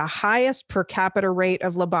Virginia had the highest per capita rate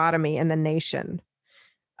of lobotomy in the nation.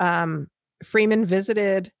 Freeman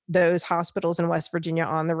visited those hospitals in West Virginia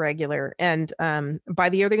on the regular. And by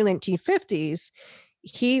the early 1950s,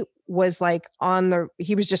 he was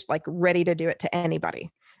just like ready to do it to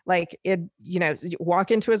anybody. Like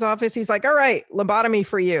walk into his office, he's like, all right, lobotomy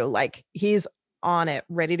for you. Like he's on it,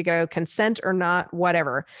 ready to go, consent or not,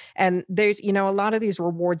 whatever. And there's, a lot of these were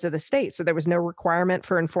wards of the state. So there was no requirement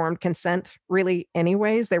for informed consent really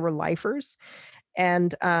anyways. They were lifers.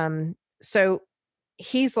 And so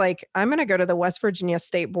he's like, I'm going to go to the West Virginia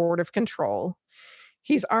State Board of Control.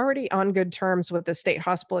 He's already on good terms with the state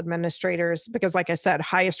hospital administrators because, like I said,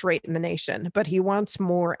 highest rate in the nation, but he wants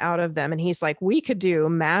more out of them. And he's like, we could do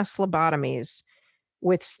mass lobotomies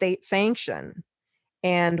with state sanction.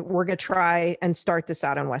 And we're going to try and start this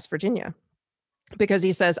out in West Virginia because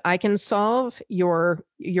he says, I can solve your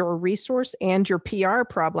resource and your PR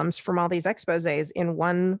problems from all these exposés in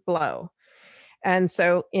one blow. And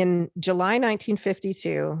so in July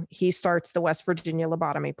 1952, he starts the West Virginia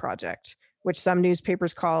Lobotomy Project, which some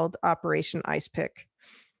newspapers called Operation Ice Pick.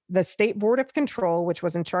 The State Board of Control, which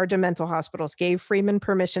was in charge of mental hospitals, gave Freeman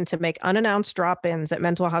permission to make unannounced drop-ins at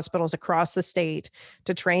mental hospitals across the state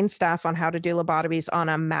to train staff on how to do lobotomies on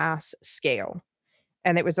a mass scale.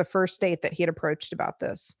 And it was the first state that he had approached about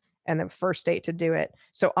this and the first state to do it.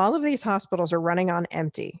 So all of these hospitals are running on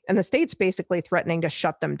empty and the state's basically threatening to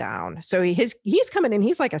shut them down. So he's coming in,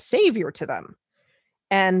 he's like a savior to them.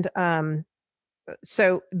 And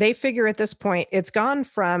so they figure at this point, it's gone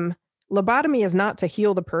from lobotomy is not to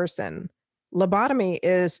heal the person. Lobotomy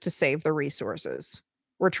is to save the resources.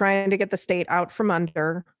 We're trying to get the state out from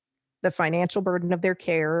under the financial burden of their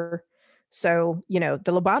care. So, the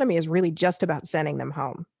lobotomy is really just about sending them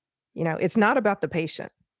home. It's not about the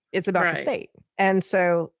patient. It's about the state. And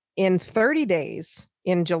so in 30 days,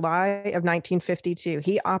 in July of 1952,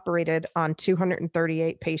 he operated on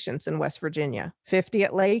 238 patients in West Virginia, 50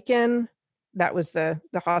 at Lakin. That was the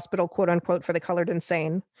hospital, quote unquote, for the colored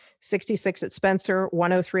insane, 66 at Spencer,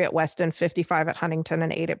 103 at Weston, 55 at Huntington,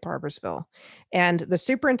 and 8 at Barboursville. And the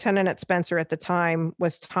superintendent at Spencer at the time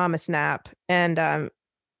was Thomas Knapp. And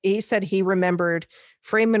he said he remembered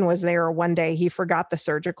Freeman was there one day. He forgot the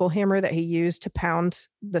surgical hammer that he used to pound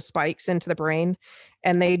the spikes into the brain.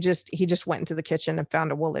 And he just went into the kitchen and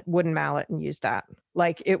found a wooden mallet and used that.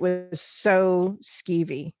 Like it was so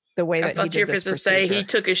skeevy. The way that he did this procedure. Say he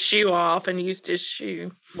took his shoe off and used his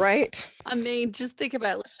shoe. Right. I mean, just think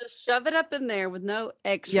about it. Let's just shove it up in there with no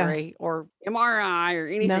x-ray or MRI or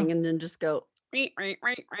anything and then just go,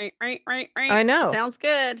 I know. Sounds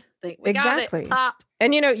good. Think we got it. Pop.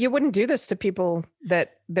 And you wouldn't do this to people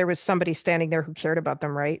that there was somebody standing there who cared about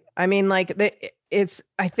them, right? I mean, like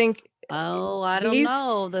I think. Oh, I don't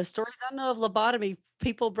know. The stories I know of lobotomy,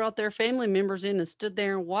 people brought their family members in and stood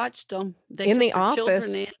there and watched them. They in the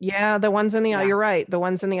office. Yeah, the ones in the, you're right. The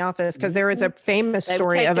ones in the office. Because there is a famous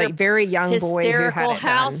story of a very young boy who had it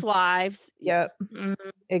housewives. Yep. Mm-hmm.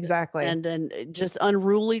 Exactly. And then just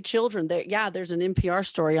unruly children. There's an NPR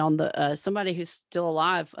story on the somebody who's still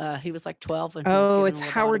alive. He was like 12. And it's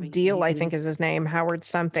Howard Deal, I think is his name. Howard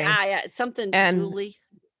something. Yeah, something. Julie.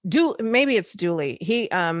 Maybe it's Dooley. He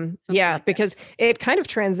because it kind of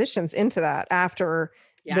transitions into that after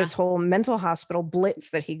this whole mental hospital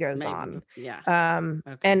blitz that he goes on.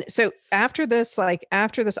 And so after this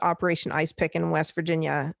Operation Ice Pick in West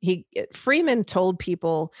Virginia, Freeman told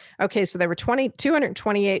people, okay, so there were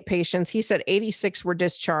 228 patients. He said 86 were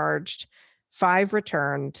discharged, 5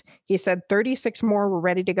 returned. He said 36 more were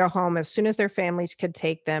ready to go home as soon as their families could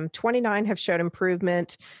take them. 29 have showed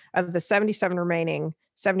improvement. Of the 77 remaining,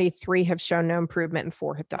 73 have shown no improvement and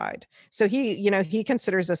 4 have died. So he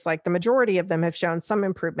considers this like the majority of them have shown some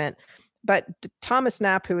improvement. But Thomas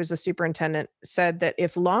Knapp, who was the superintendent, said that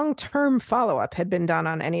if long-term follow-up had been done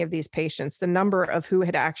on any of these patients, the number of who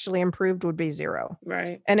had actually improved would be 0.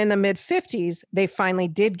 Right. And in the mid-50s, they finally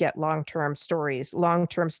did get long-term studies of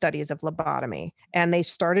lobotomy. And they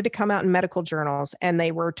started to come out in medical journals, and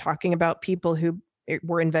they were talking about people who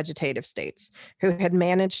were in vegetative states, who had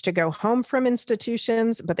managed to go home from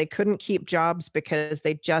institutions, but they couldn't keep jobs because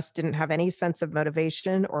they just didn't have any sense of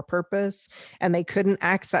motivation or purpose, and they couldn't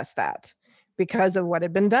access that because of what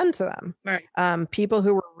had been done to them. Right. People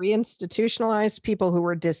who were reinstitutionalized, people who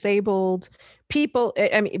were disabled,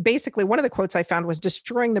 basically one of the quotes I found was,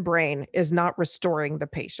 destroying the brain is not restoring the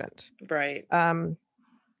patient. Right.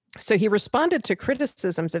 So he responded to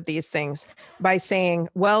criticisms of these things by saying,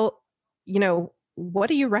 well, what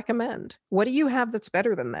do you recommend? What do you have that's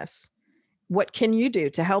better than this? What can you do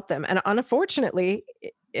to help them? And unfortunately,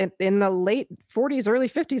 in the late 40s, early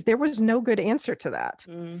 50s, there was no good answer to that.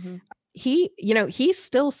 Mm-hmm. He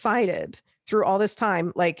still cited through all this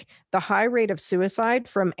time, like the high rate of suicide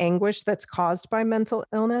from anguish that's caused by mental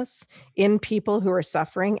illness in people who are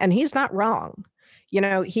suffering. And he's not wrong.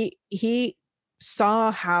 He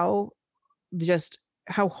saw how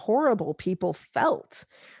horrible people felt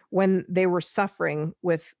when they were suffering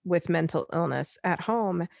with mental illness at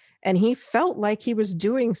home. And he felt like he was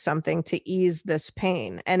doing something to ease this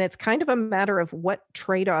pain. And it's kind of a matter of what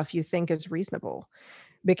trade-off you think is reasonable.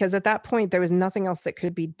 Because at that point, there was nothing else that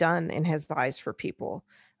could be done in his eyes for people.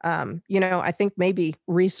 I think maybe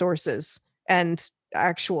resources and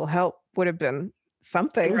actual help would have been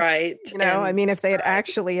something, right? If they had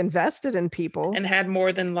actually invested in people and had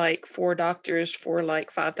more than like 4 doctors for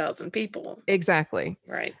like 5,000 people. Exactly.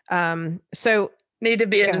 Right. So need to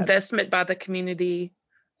be an investment by the community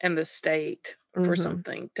and the state for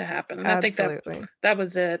something to happen. And Absolutely. I think that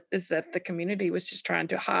was it, is that the community was just trying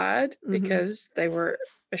to hide because they were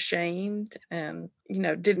ashamed and,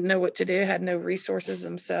 didn't know what to do, had no resources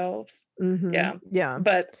themselves. Yeah.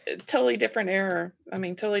 But totally different era.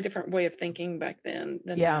 Totally different way of thinking back then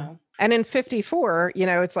than now. And in 54,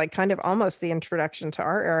 it's like kind of almost the introduction to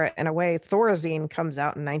our era in a way. Thorazine comes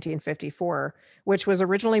out in 1954, which was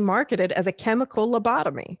originally marketed as a chemical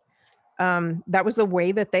lobotomy. That was the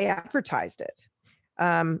way that they advertised it.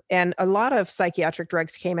 And a lot of psychiatric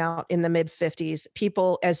drugs came out in the mid 50s.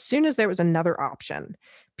 People, as soon as there was another option,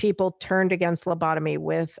 people turned against lobotomy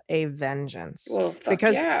with a vengeance. Well,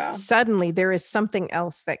 because suddenly there is something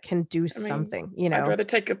else that can do something, I'd rather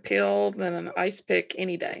take a pill than an ice pick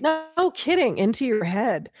any day. No kidding, into your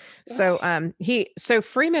head. So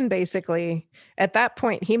Freeman basically, at that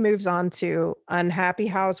point, he moves on to unhappy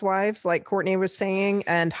housewives, like Courtney was saying,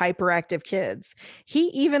 and hyperactive kids. He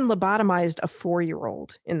even lobotomized a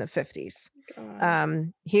 4-year-old in the 50s.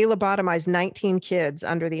 He lobotomized 19 kids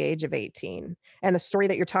under the age of 18. And the story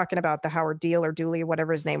that you're talking about, the Howard Deal or Dooley,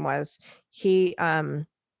 whatever his name was, he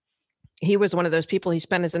was one of those people. He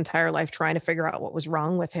spent his entire life trying to figure out what was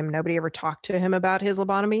wrong with him. Nobody ever talked to him about his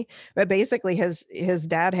lobotomy, but basically his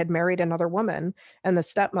dad had married another woman, and the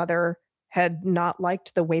stepmother had not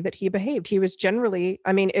liked the way that he behaved. He was generally,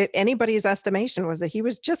 anybody's estimation was that he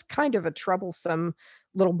was just kind of a troublesome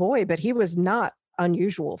little boy, but he was not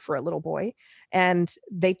unusual for a little boy. And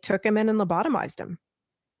they took him in and lobotomized him.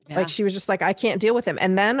 Yeah. Like, she was just like, I can't deal with him.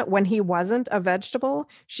 And then when he wasn't a vegetable,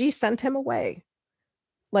 she sent him away.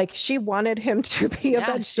 Like, she wanted him to be a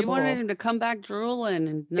vegetable. She wanted him to come back drooling,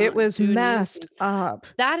 and it was messed up.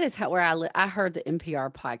 That is where I heard the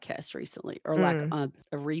NPR podcast recently, or like a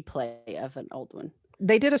replay of an old one.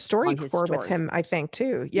 They did a story with him, I think,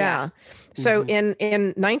 too. Yeah. So in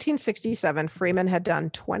 1967, Freeman had done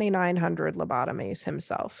 2,900 lobotomies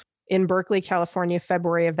himself. In Berkeley, California,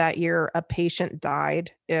 February of that year, a patient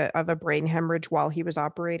died of a brain hemorrhage while he was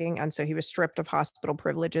operating. And so he was stripped of hospital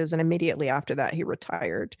privileges. And immediately after that, he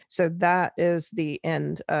retired. So that is the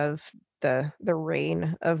end of the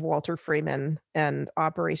reign of Walter Freeman and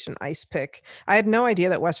Operation Ice Pick. I had no idea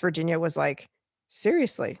that West Virginia was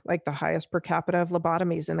seriously, the highest per capita of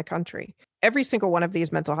lobotomies in the country. Every single one of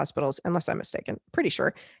these mental hospitals, unless I'm mistaken, pretty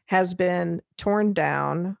sure, has been torn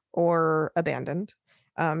down or abandoned.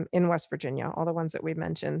 in West Virginia, all the ones that we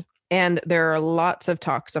mentioned. And there are lots of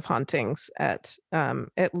talks of hauntings at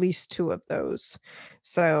least 2 of those.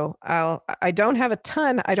 So I don't have a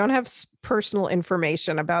ton. I don't have personal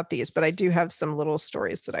information about these, but I do have some little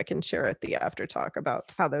stories that I can share at the after talk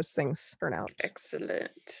about how those things turn out.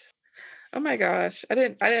 Excellent. Oh my gosh. I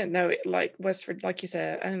didn't know it, like like you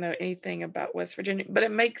said, I didn't know anything about West Virginia, but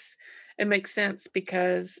it makes sense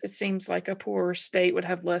because it seems like a poorer state would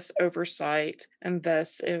have less oversight, and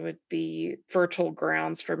thus it would be fertile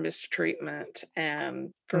grounds for mistreatment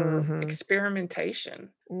and for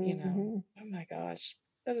experimentation. You know, oh my gosh,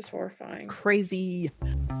 that is horrifying. Crazy.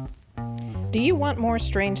 Do you want more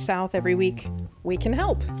Strange South every week? We can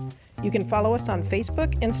help. You can follow us on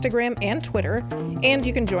Facebook, Instagram, and Twitter, and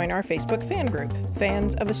you can join our Facebook fan group,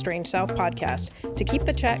 Fans of the Strange South Podcast, to keep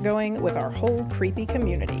the chat going with our whole creepy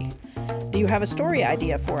community. Do you have a story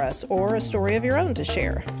idea for us or a story of your own to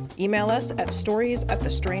share? Email us at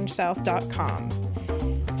stories@thestrangesouth.com.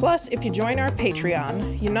 Plus, if you join our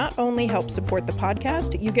Patreon, you not only help support the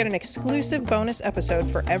podcast, you get an exclusive bonus episode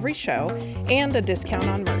for every show and a discount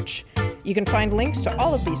on merch. You can find links to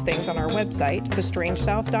all of these things on our website,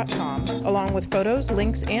 thestrangesouth.com, along with photos,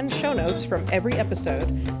 links, and show notes from every episode,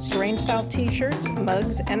 Strange South t-shirts,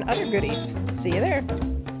 mugs, and other goodies. See you there.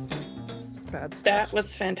 That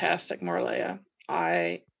was fantastic, Marleah.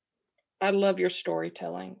 I love your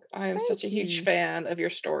storytelling. I am such a huge fan of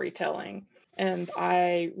your storytelling. And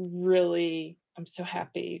I'm so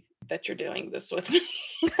happy that you're doing this with me.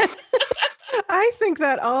 I think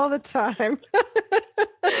that all the time.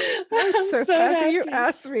 I'm so happy you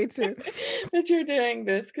asked me to. That you're doing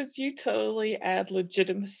this, because you totally add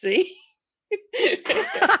legitimacy to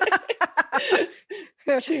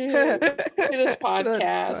this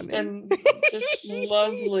podcast, and just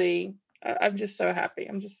lovely. I'm just so happy.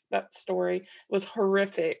 That story was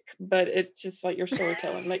horrific, but it just, like, your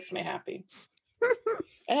storytelling makes me happy.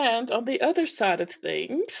 And on the other side of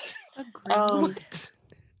things,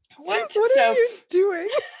 what are you doing?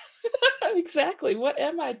 Exactly. What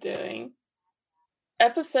am I doing?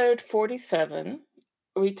 Episode 47,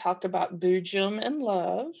 we talked about Boojum and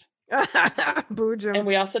love. Boojum. And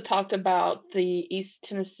we also talked about the East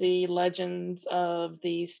Tennessee legends of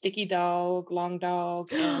the sticky dog, long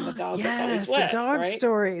dog, and the dog that's always wet. The dog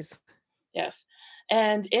stories. Yes.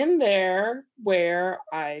 And in there, where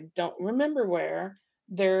I don't remember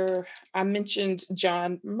I mentioned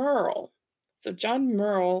John Murrell. So John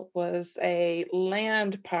Murrell was a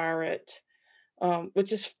land pirate,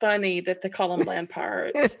 which is funny that they call them land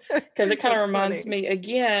pirates, because it kind of reminds me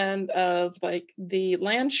again of, like, the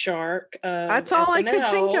land shark. That's all I could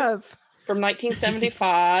think of. From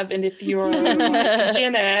 1975, and if you're like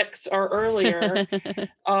Gen X or earlier,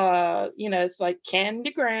 it's like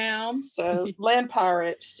Candy Ground. So land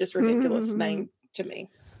pirates, just ridiculous name to me.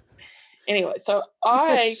 Anyway, so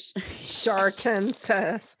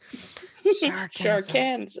Sharkansas.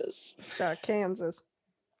 Sharkansas.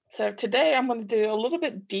 So today I'm going to do a little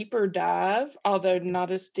bit deeper dive, although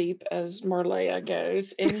not as deep as Marleah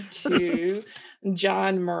goes, into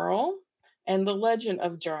John Murrell and the legend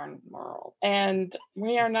of John Murrell. And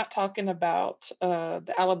we are not talking about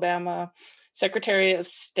the Alabama Secretary of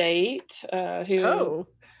State, who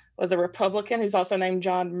was a Republican, who's also named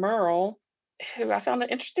John Murrell, who I found an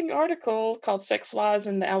interesting article called Sex Lies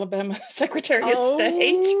in the Alabama Secretary of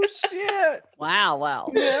State. Oh, shit.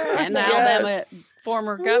 Wow. Yeah. And the Alabama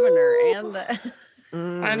former governor. And the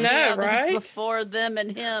I know, right? Before them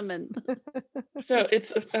and him. And so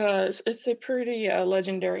it's a pretty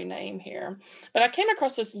legendary name here. But I came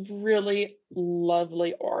across this really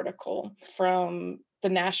lovely article from the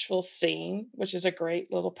Nashville Scene, which is a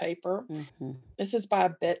great little paper. Mm-hmm. This is by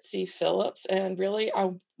Betsy Phillips, and really I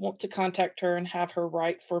want to contact her and have her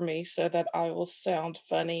write for me so that I will sound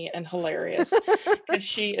funny and hilarious, because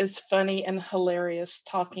she is funny and hilarious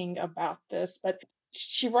talking about this. But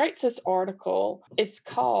she writes this article. It's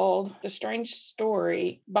called The Strange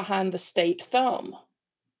Story Behind the State Thumb.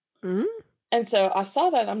 Mm-hmm. And so I saw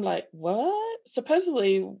that. I'm like, what?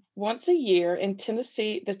 Supposedly once a year in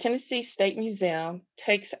Tennessee, the Tennessee State Museum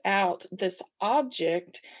takes out this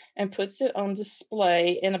object and puts it on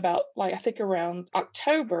display in about, like, I think around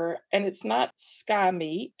October. And it's not sky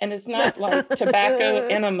meat, and it's not like tobacco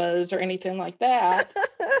enemas or anything like that.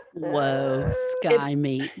 Whoa, sky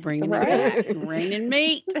meat, bringing it back. Raining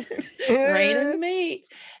meat. Raining meat.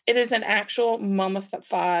 It is an actual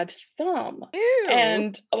mummified thumb. Ew.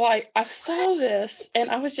 And, like, I saw this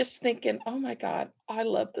and I was just thinking, oh my God, I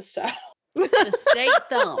love the South. The state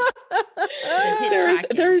thumb.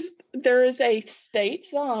 There is a state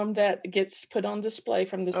thumb that gets put on display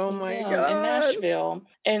from this museum in Nashville,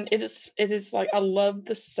 and it is like, I love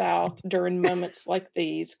the South during moments like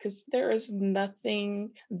these, because there is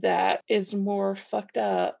nothing that is more fucked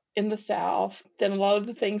up in the South than a lot of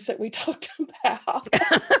the things that we talked about.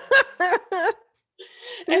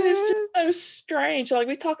 And it's just so strange. Like,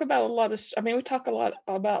 we talk about a lot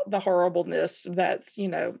about the horribleness that's,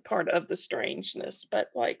 part of the strangeness, but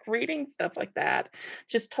like reading stuff like that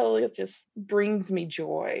just totally just brings me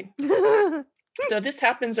joy. So this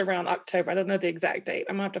happens around October. I don't know the exact date.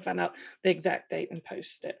 I'm gonna have to find out the exact date and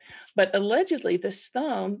post it. But allegedly, this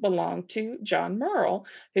thumb belonged to John Murrell,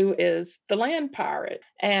 who is the land pirate.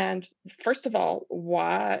 And first of all,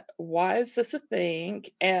 why is this a thing?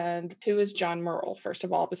 And who is John Murrell, first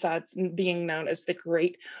of all, besides being known as the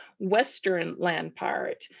Great Western Land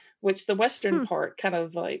Pirate, which the Western part kind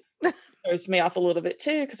of like throws me off a little bit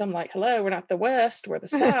too, because I'm like, hello, we're not the West, we're the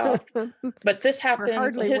South. But this happened. We're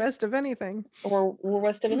hardly west of anything. Or we're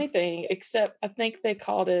west of anything, except I think they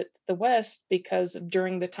called it the West because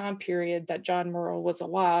during the time period that John Murrell was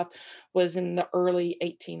alive was in the early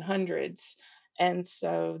 1800s. And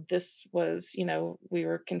so this was, we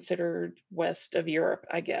were considered west of Europe,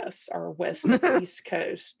 I guess, or west of the East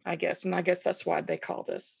Coast, I guess. And I guess that's why they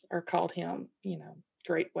called him,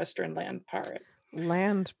 Great Western Land Pirate.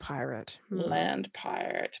 Land pirate.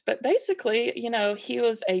 But basically, he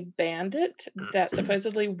was a bandit that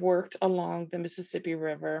supposedly worked along the Mississippi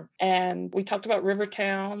River. And we talked about river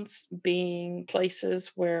towns being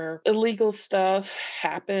places where illegal stuff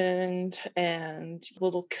happened and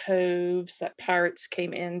little coves that pirates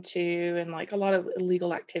came into, and like a lot of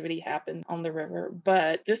illegal activity happened on the river.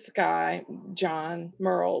 But this guy, John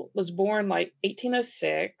Murrell, was born like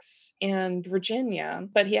 1806 in Virginia,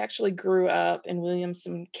 but he actually grew up in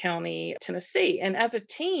Williamson County, Tennessee. And as a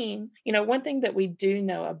teen, one thing that we do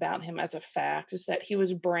know about him as a fact is that he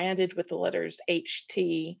was branded with the letters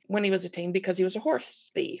HT when he was a teen because he was a horse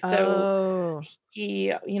thief. So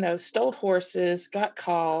he, stole horses, got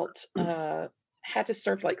caught, had to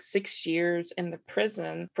serve like 6 years in the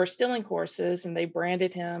prison for stealing horses, and they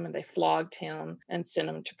branded him and they flogged him and sent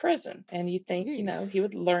him to prison. And you think, he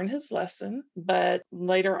would learn his lesson, but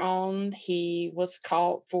later on he was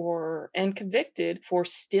caught and convicted for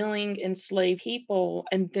stealing enslaved people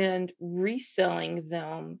and then reselling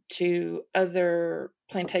them to other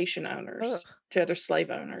plantation owners, to other slave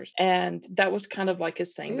owners. And that was kind of like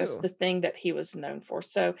his thing. That's the thing that he was known for.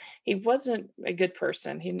 So he wasn't a good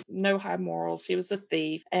person. He had no high morals. He was a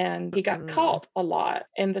thief, and he got caught a lot.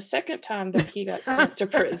 And the second time that he got sent to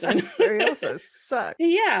prison, so he also sucked.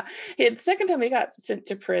 Yeah. The second time he got sent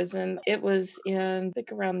to prison, it was in, I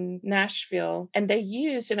think, around Nashville. And they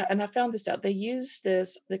used, and I found this out, they used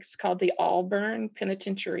it's called the Auburn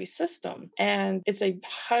Penitentiary System. And it's a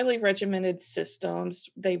highly regimented system.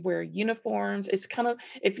 They wear uniforms. It's kind of,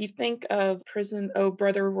 if you think of prison, oh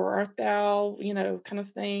brother, where art thou, kind of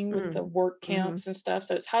thing with the work camps and stuff.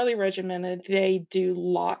 So it's highly regimented. They do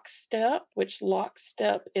lockstep, which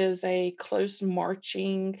lockstep is a close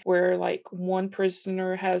marching where like one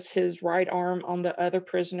prisoner has his right arm on the other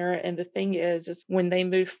prisoner. And the thing is when they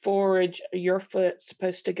move forward, your foot's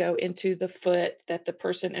supposed to go into the foot that the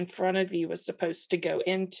person in front of you was supposed to go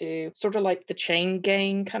into, sort of like the chain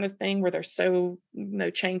gang kind of thing, where they're so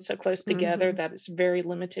chained so close together that it's very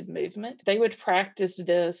limited movement. They would practice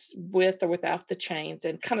this with or without the chains.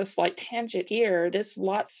 And kind of slight tangent here, this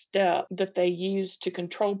lockstep that they used to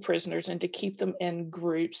control prisoners and to keep them in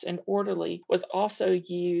groups and orderly was also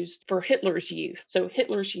used for Hitler's youth. So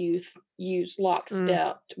Hitler's youth used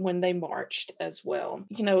lockstep when they marched as well.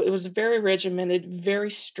 It was very regimented,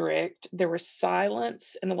 very strict. There was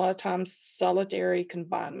silence, and a lot of times solitary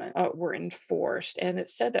confinement were enforced. And it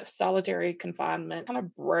said that solitary confinement kind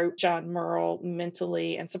of broke John Murrell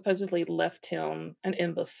mentally and supposedly left him an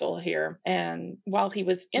imbecile here. And while he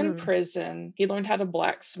was in prison, he learned how to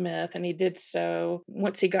blacksmith, and he did so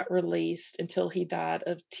once he got released until he died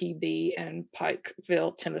of TB in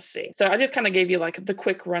Pikeville, Tennessee. So I just kind of gave you like the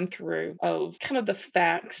quick run through of kind of the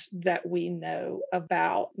facts that we know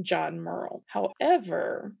about John Murrell.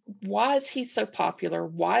 However, why is he so popular?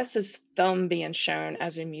 Why is his thumb being shown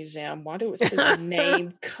as a museum? Why does his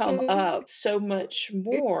name come up so much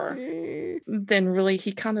more? than really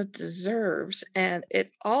he kind of deserves. And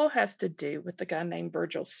it all has to do with the guy named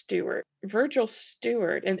Virgil Stewart. Virgil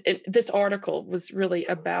Stewart, and this article was really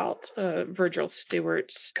about Virgil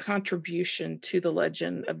Stewart's contribution to the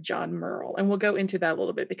legend of John Murrell. And we'll go into that a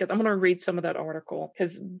little bit because I'm going to read some of that article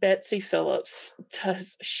because Betsy Phillips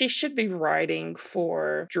she should be writing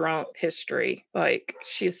for drunk history. Like,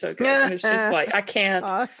 she is so good. And it's just like, I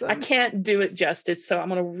can't do it justice. So I'm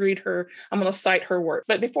going to read her, I'm going to cite her work.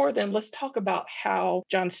 But before then, let's talk about how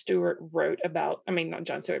Jon Stewart wrote about, I mean, not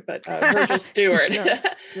Jon Stewart, but Virgil Stewart.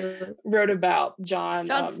 Wrote about John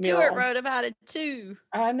Stewart wrote about it too.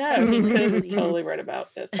 I know, he could have totally wrote about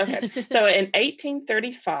this. Okay, so in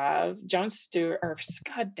 1835, Jon Stewart, or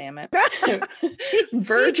God damn it,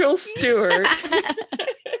 Virgil Stewart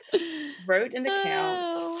wrote an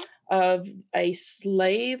account of a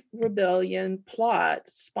slave rebellion plot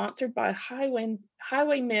sponsored by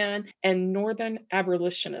highwaymen and northern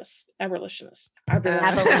abolitionists. Abolish.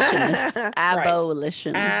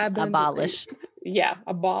 Yeah,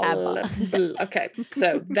 okay,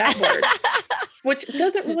 so that word, which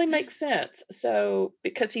doesn't really make sense. So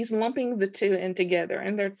because he's lumping the two in together,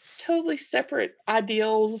 and they're totally separate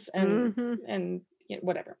ideals and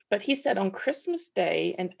whatever. But he said on Christmas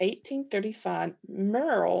Day in 1835,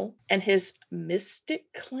 Murrell and his mystic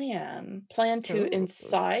clan planned to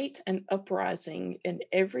incite an uprising in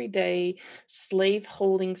everyday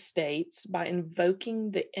slave-holding states by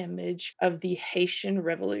invoking the image of the Haitian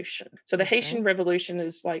Revolution. So the Haitian Revolution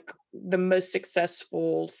is like the most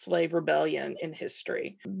successful slave rebellion in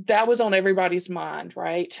history. That was on everybody's mind,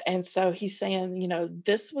 right? And so he's saying,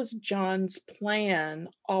 this was John's plan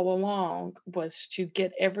all along, was to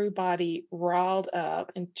get everybody riled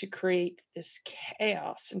up and to create this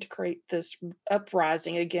chaos and to create this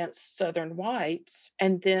uprising against Southern whites.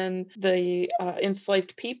 And then the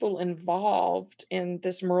enslaved people involved in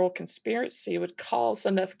this Murrell conspiracy would cause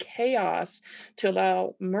enough chaos to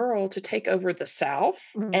allow Murrell to take over the South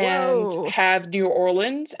and have New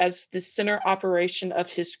Orleans as the center operation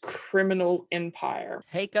of his criminal empire.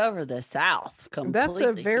 Take over the South completely. That's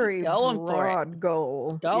a very broad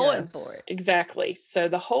goal. Going for it. Exactly. So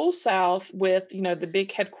the whole South with, the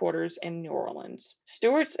big headquarters in New Orleans.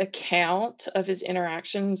 Stewart's account of his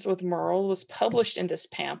interactions with Murrell was published in this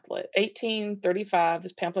pamphlet. 1835,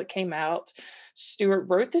 this pamphlet came out. Stewart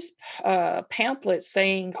wrote this pamphlet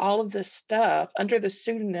saying all of this stuff under the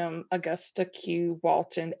pseudonym Augusta Q.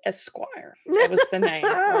 Walton Esquire. That was the name,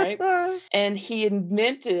 right? And he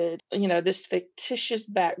invented, this fictitious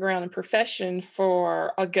background and profession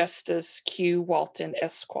for Augustus Q. Walton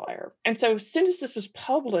Esquire. And so as soon as this was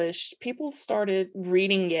published, people started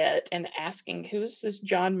reading it and asking, who is this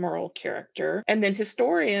John Murrell character? And then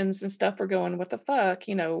historians and stuff were going, what the fuck?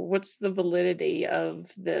 What's the validity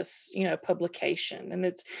of this, publication?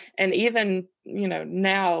 And even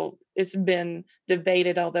now it's been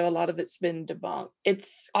debated, although a lot of it's been debunked.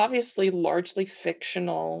 It's obviously largely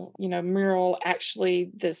fictional. Murrell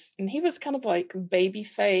actually and he was kind of like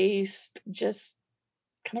baby-faced, just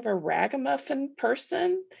kind of a ragamuffin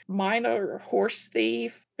person, minor horse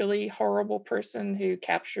thief, really horrible person who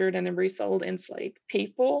captured and then resold enslaved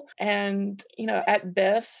people. And, at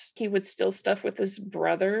best, he would steal stuff with his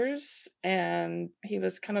brothers, and he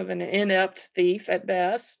was kind of an inept thief at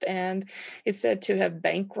best. And it's said to have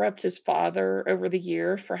bankrupted his father over the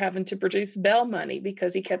year for having to produce bail money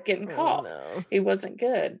because he kept getting caught. No. He wasn't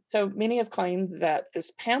good. So many have claimed that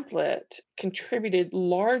this pamphlet contributed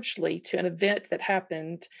largely to an event that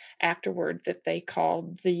happened afterward that they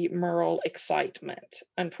called the Murrell excitement.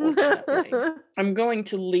 Unfortunately, I'm going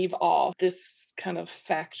to leave off this kind of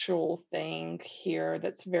factual thing here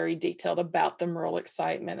that's very detailed about the Murrell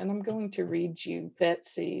excitement, and I'm going to read you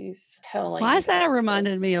Betsy's telling. Why is that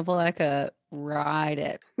reminded me of like a ride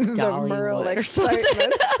at Dollywood the Murrell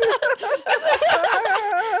excitement?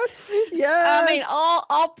 Yes. I mean,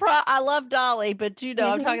 I love Dolly, but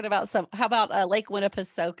I'm talking about how about Lake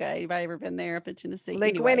Winnipesaukee? Anybody ever been there up in Tennessee?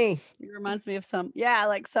 Lake Winnie. It reminds me of some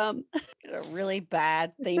a really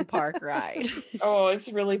bad theme park ride. Oh,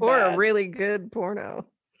 it's really bad. Or a really good porno.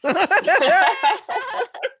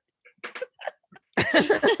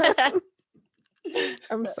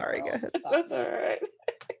 I'm sorry, go ahead. That's all right.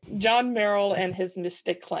 John Murrell and his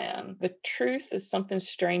mystic clan. The truth is something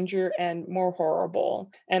stranger and more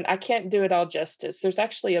horrible. And I can't do it all justice. There's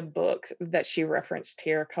actually a book that she referenced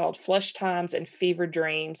here called Flush Times and Fever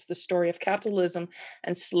Dreams, the story of capitalism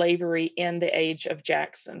and slavery in the age of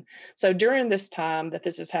Jackson. So during this time that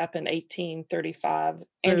this has happened, 1835,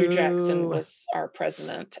 Andrew Jackson was our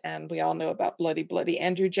president. And we all know about bloody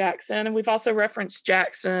Andrew Jackson. And we've also referenced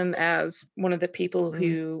Jackson as one of the people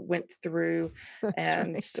who went through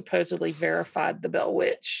and supposedly verified the Bell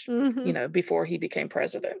Witch, before he became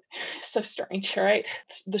president. So strange, right?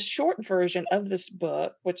 The short version of this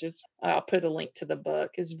book, which is, I'll put a link to the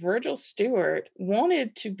book, is Virgil Stewart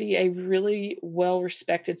wanted to be a really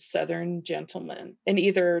well-respected Southern gentleman in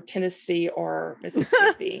either Tennessee or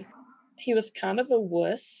Mississippi. He was kind of a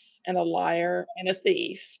wuss and a liar and a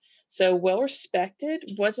thief. So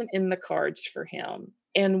well-respected wasn't in the cards for him.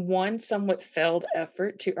 In one somewhat failed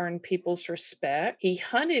effort to earn people's respect, he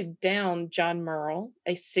hunted down John Murrell,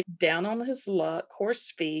 a sick, down on his luck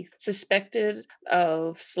horse thief, suspected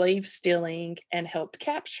of slave stealing, and helped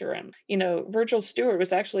capture him. Virgil Stewart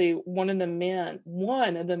was actually one of the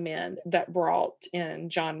men that brought in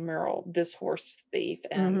John Murrell, this horse thief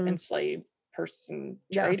and enslaved person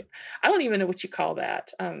trade. I don't even know what you call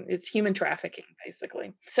that. It's human trafficking,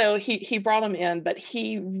 basically. So he brought him in, but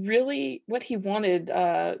he really, what he wanted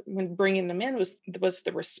when bringing them in was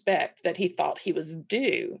the respect that he thought he was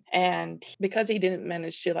due. And because he didn't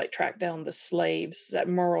manage to track down the slaves that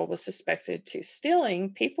Murrell was suspected to stealing,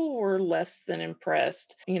 people were less than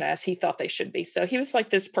impressed, as he thought they should be. So he was like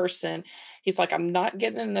this person. He's like, I'm not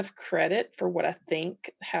getting enough credit for what I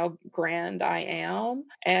think, how grand I am.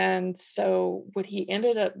 And so what he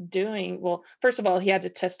ended up doing, well, first of all, he had to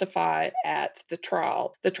testify at the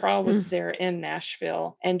trial. The trial was there in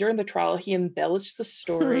Nashville. And during the trial, he embellished the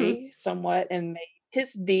story somewhat and made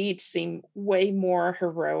his deeds seem way more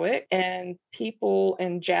heroic. And people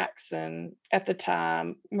in Jackson at the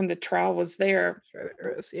time, when the trial was there,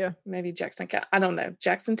 maybe Jackson, I don't know,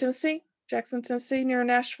 Jackson, Tennessee, near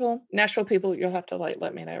Nashville. Nashville people, you'll have to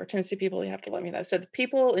let me know, or Tennessee people, you have to let me know. So the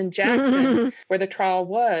people in Jackson where the trial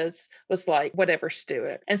was like, whatever,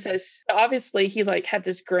 Stewart. And so obviously he had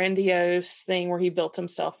this grandiose thing where he built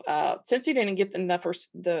himself up. Since he didn't get enough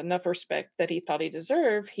respect that he thought he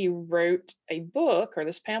deserved, he wrote a book, or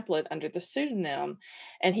this pamphlet, under the pseudonym,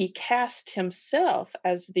 and he cast himself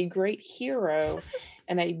as the great hero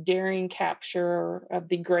and a daring capture of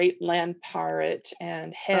the great land pirate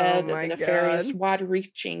and head of the nefarious,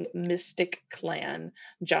 wide-reaching mystic clan,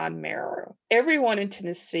 John Murrell. Everyone in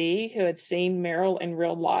Tennessee who had seen Murrell in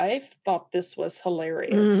real life thought this was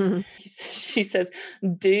hilarious. She says,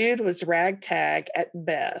 dude was ragtag at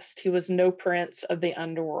best. He was no prince of the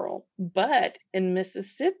underworld. But in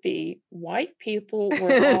Mississippi, white people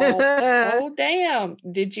were all, oh, damn,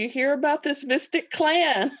 did you hear about this mystic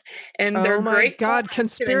clan? And their great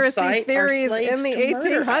conspiracy theories in the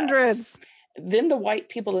 1800s. Then the white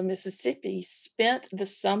people of Mississippi spent the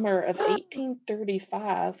summer of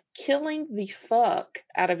 1835 killing the fuck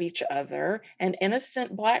out of each other and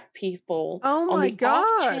innocent Black people on the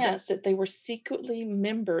off chance that they were secretly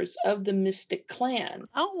members of the mystic clan.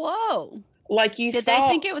 Oh, whoa. Did they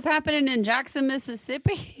think it was happening in Jackson,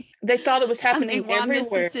 Mississippi? They thought it was happening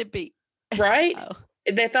everywhere. Mississippi. Right? Oh.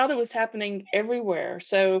 They thought it was happening everywhere.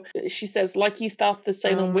 So she says, like you thought the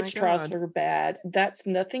Salem witch trials were bad, that's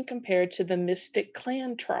nothing compared to the Mystic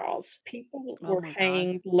Clan trials. People were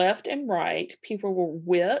hanged left and right. People were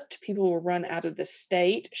whipped. People were run out of the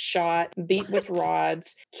state, shot, beat with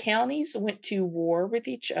rods. Counties went to war with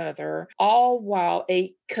each other, all while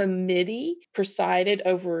a committee presided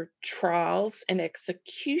over trials and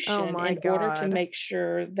execution in order to make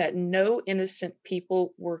sure that no innocent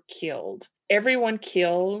people were killed. Everyone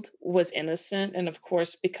killed was innocent, and of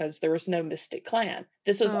course, because there was no mystic clan.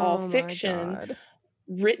 This was all fiction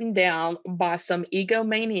written down by some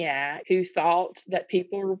egomaniac who thought that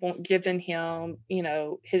people weren't giving him,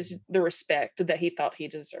 the respect that he thought he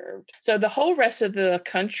deserved. So the whole rest of the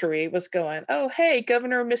country was going, oh, hey,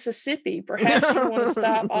 Governor of Mississippi, perhaps you want to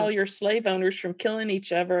stop all your slave owners from killing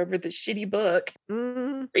each other over this shitty book.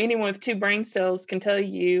 Anyone with 2 brain cells can tell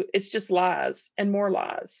you it's just lies and more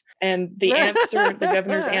lies. And the answer, the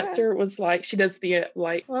governor's answer was she does the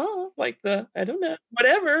I don't know,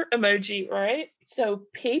 whatever emoji, right? So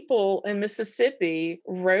people in Mississippi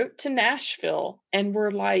wrote to Nashville and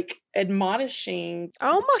were admonishing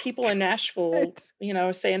people in Nashville,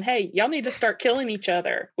 saying, hey, y'all need to start killing each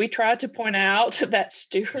other. We tried to point out that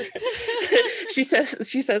Stewart, she says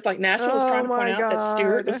Nashville was trying to point out that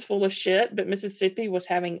Stewart was full of shit, but Mississippi was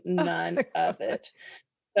having none of it.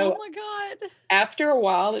 So after a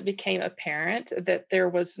while, it became apparent that there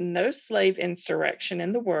was no slave insurrection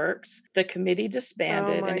in the works. The committee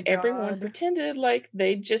disbanded and everyone pretended like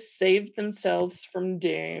they just saved themselves from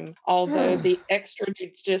doom, although the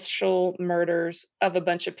extrajudicial murders of a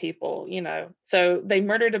bunch of people, So they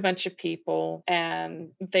murdered a bunch of people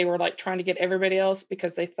and they were trying to get everybody else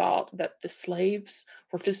because they thought that the slaves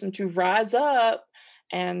were fixing to rise up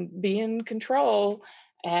and be in control.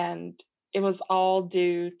 And it was all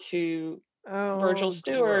due to Virgil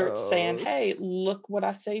Stewart saying, hey, gross. look what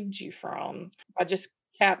I saved you from by just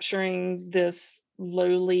capturing this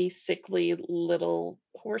lowly, sickly little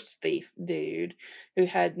horse thief dude who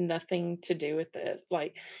had nothing to do with it.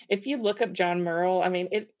 Like, if you look up John Murrell, I mean,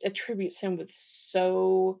 it attributes him with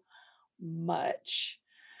so much.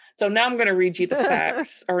 So now I'm going to read you the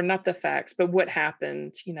facts, or not the facts, but what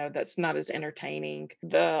happened, that's not as entertaining.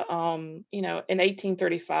 In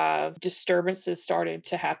 1835, disturbances started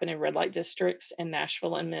to happen in red light districts in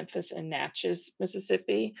Nashville and Memphis and Natchez,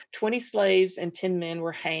 Mississippi. 20 slaves and 10 men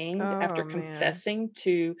were hanged after confessing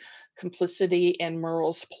to complicity in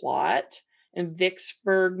Murrell's plot. In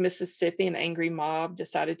Vicksburg, Mississippi, an angry mob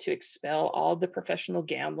decided to expel all the professional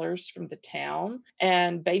gamblers from the town.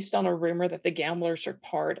 And based on a rumor that the gamblers are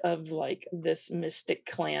part of like this mystic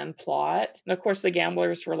clan plot. And of course, the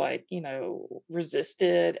gamblers were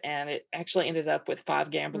resisted. And it actually ended up with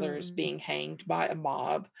 5 gamblers being hanged by a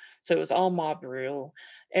mob. So it was all mob rule.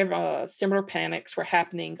 Similar panics were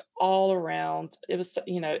happening all around. It was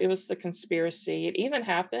the conspiracy. It even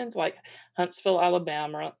happened like Huntsville,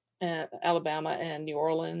 Alabama and New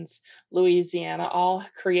Orleans, Louisiana, all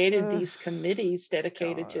created these committees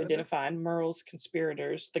dedicated to identifying Murrell's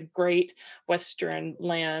conspirators, the great Western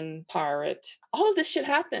land pirate. All of this shit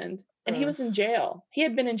happened. And he was in jail. He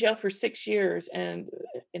had been in jail for 6 years in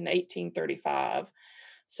 1835.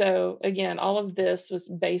 So again, all of this was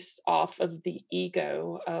based off of the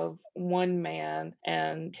ego of one man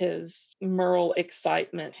and his Murrell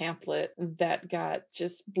excitement pamphlet that got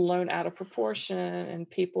just blown out of proportion. And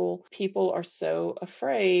people are so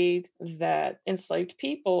afraid that enslaved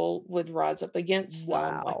people would rise up against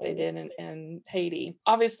them like they did in Haiti.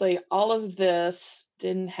 Obviously, all of this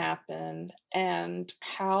didn't happen. And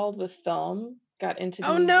how the thumb got into the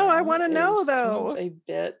museum I want to know though. Kind of a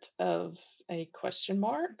bit of a question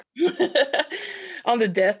mark. On the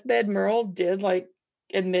deathbed, Murrell did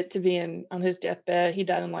admit to being on his deathbed. He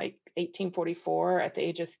died in 1844 at the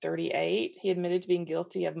age of 38. He admitted to being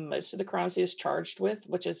guilty of most of the crimes he was charged with,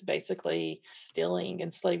 which is basically stealing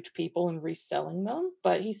enslaved people and reselling them.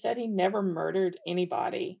 But he said he never murdered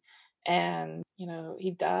anybody. And, he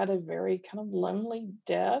died a very kind of lonely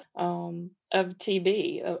death of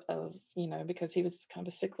TB, because he was kind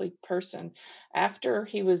of a sickly person. After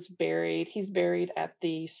he was buried, he's buried at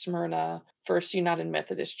the Smyrna First United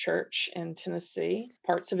Methodist Church in Tennessee.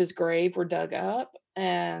 Parts of his grave were dug up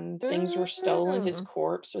and things were stolen. His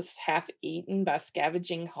corpse was half eaten by a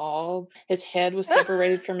scavenging hog. His head was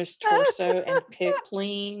separated from his torso and picked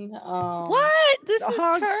clean. What? This the is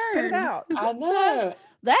hog turned. spit out. I know.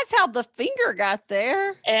 That's how the finger got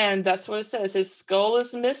there. And that's what it says. His skull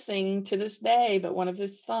is missing to this day, but one of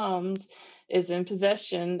his thumbs is in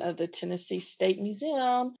possession of the Tennessee State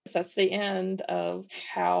Museum. So that's the end of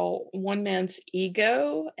how one man's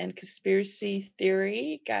ego and conspiracy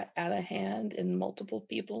theory got out of hand and multiple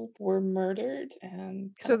people were murdered.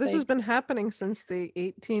 And so this has been happening since the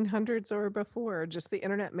 1800s or before. Just the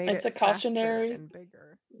internet made it a cautionary and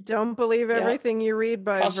bigger. Don't believe everything you read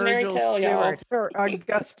by Virgil Stewart or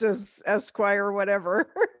Augustus Esquire,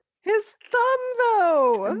 whatever. His thumb,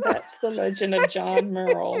 though. And that's the legend of John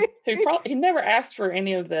Murrell, he never asked for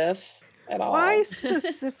any of this at all. Why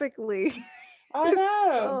specifically? I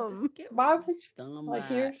know. Why would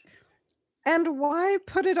here's. And why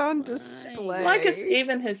put it on display? Like it's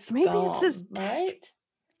even his thumb, maybe it's his right?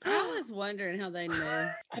 I was wondering how they knew.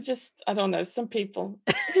 I don't know. Some people,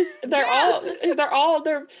 it's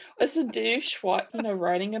a douche,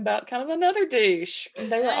 writing about kind of another douche.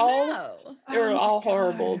 They were all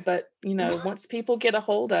horrible, but once people get a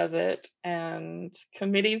hold of it and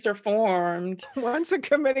committees are formed. Once a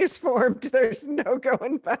committee's formed, there's no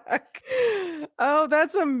going back. Oh,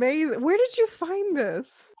 that's amazing. Where did you find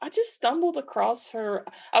this? I just stumbled across her.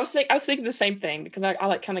 I was thinking the same thing because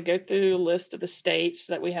I kind of go through a list of the states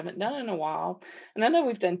that we haven't done in a while. And I know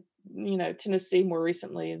we've done, Tennessee more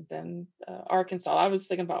recently than Arkansas. I was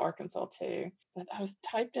thinking about Arkansas too. But I was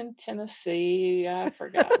typed in Tennessee, I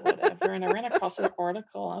forgot whatever, and I ran across an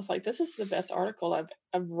article. I was like, this is the best article I've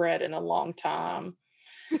read in a long time.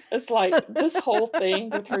 It's like this whole thing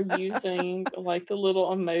with her using the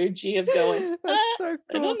little emoji of going, That's so cool.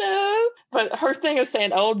 I don't know. But her thing of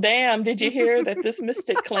saying, oh, damn, did you hear that this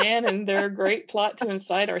mystic clan and their great plot to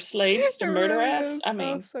incite our slaves to murder really us? is. I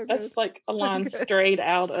mean, so that's good. a line straight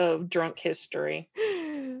out of drunk history.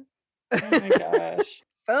 Oh my gosh.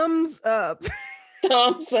 Thumbs up.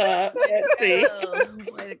 Thumbs up. See?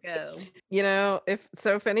 Way to go.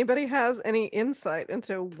 If anybody has any insight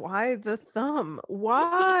into why the thumb,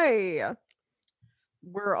 why?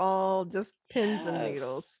 We're all just pins and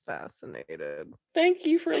needles fascinated. Thank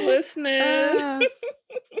you for listening.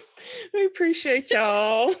 We appreciate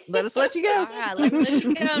y'all. Let us let you go. All right, let me let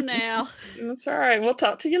you go now. That's all right. We'll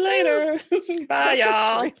talk to you later. Bye,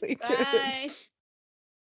 y'all. Really Bye.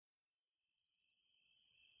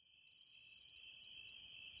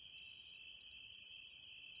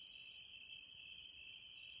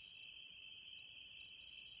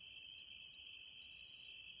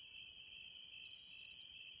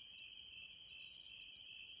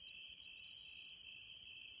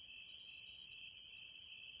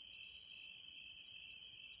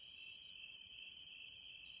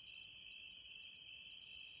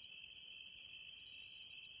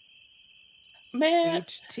 Man,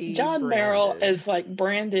 HT John Murrell branded. is like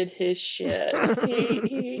branded his shit.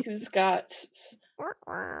 He's got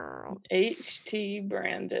HT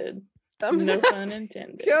branded. Thumbs no up. pun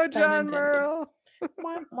intended. Go, Pun John intended. Murrell.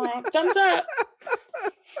 Thumbs up.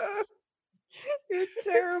 You're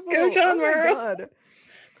terrible. Go, John Murrell. God.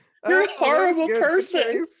 You're a horrible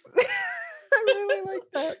person. I really like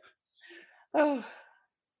that. Oh.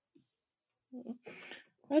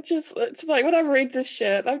 It's like when I read this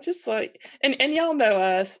shit, I'm just like, and y'all know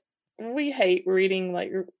us, we hate reading, like,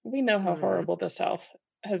 we know how horrible the South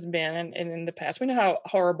has been and in the past. We know how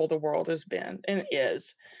horrible the world has been and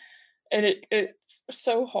is. And it's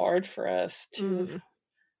so hard for us to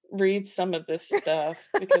read some of this stuff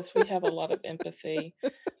because we have a lot of empathy.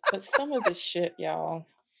 But some of this shit, y'all,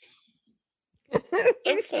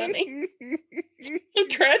 so funny. So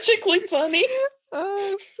tragically funny.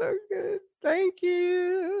 Oh, so good. Thank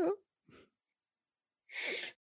you.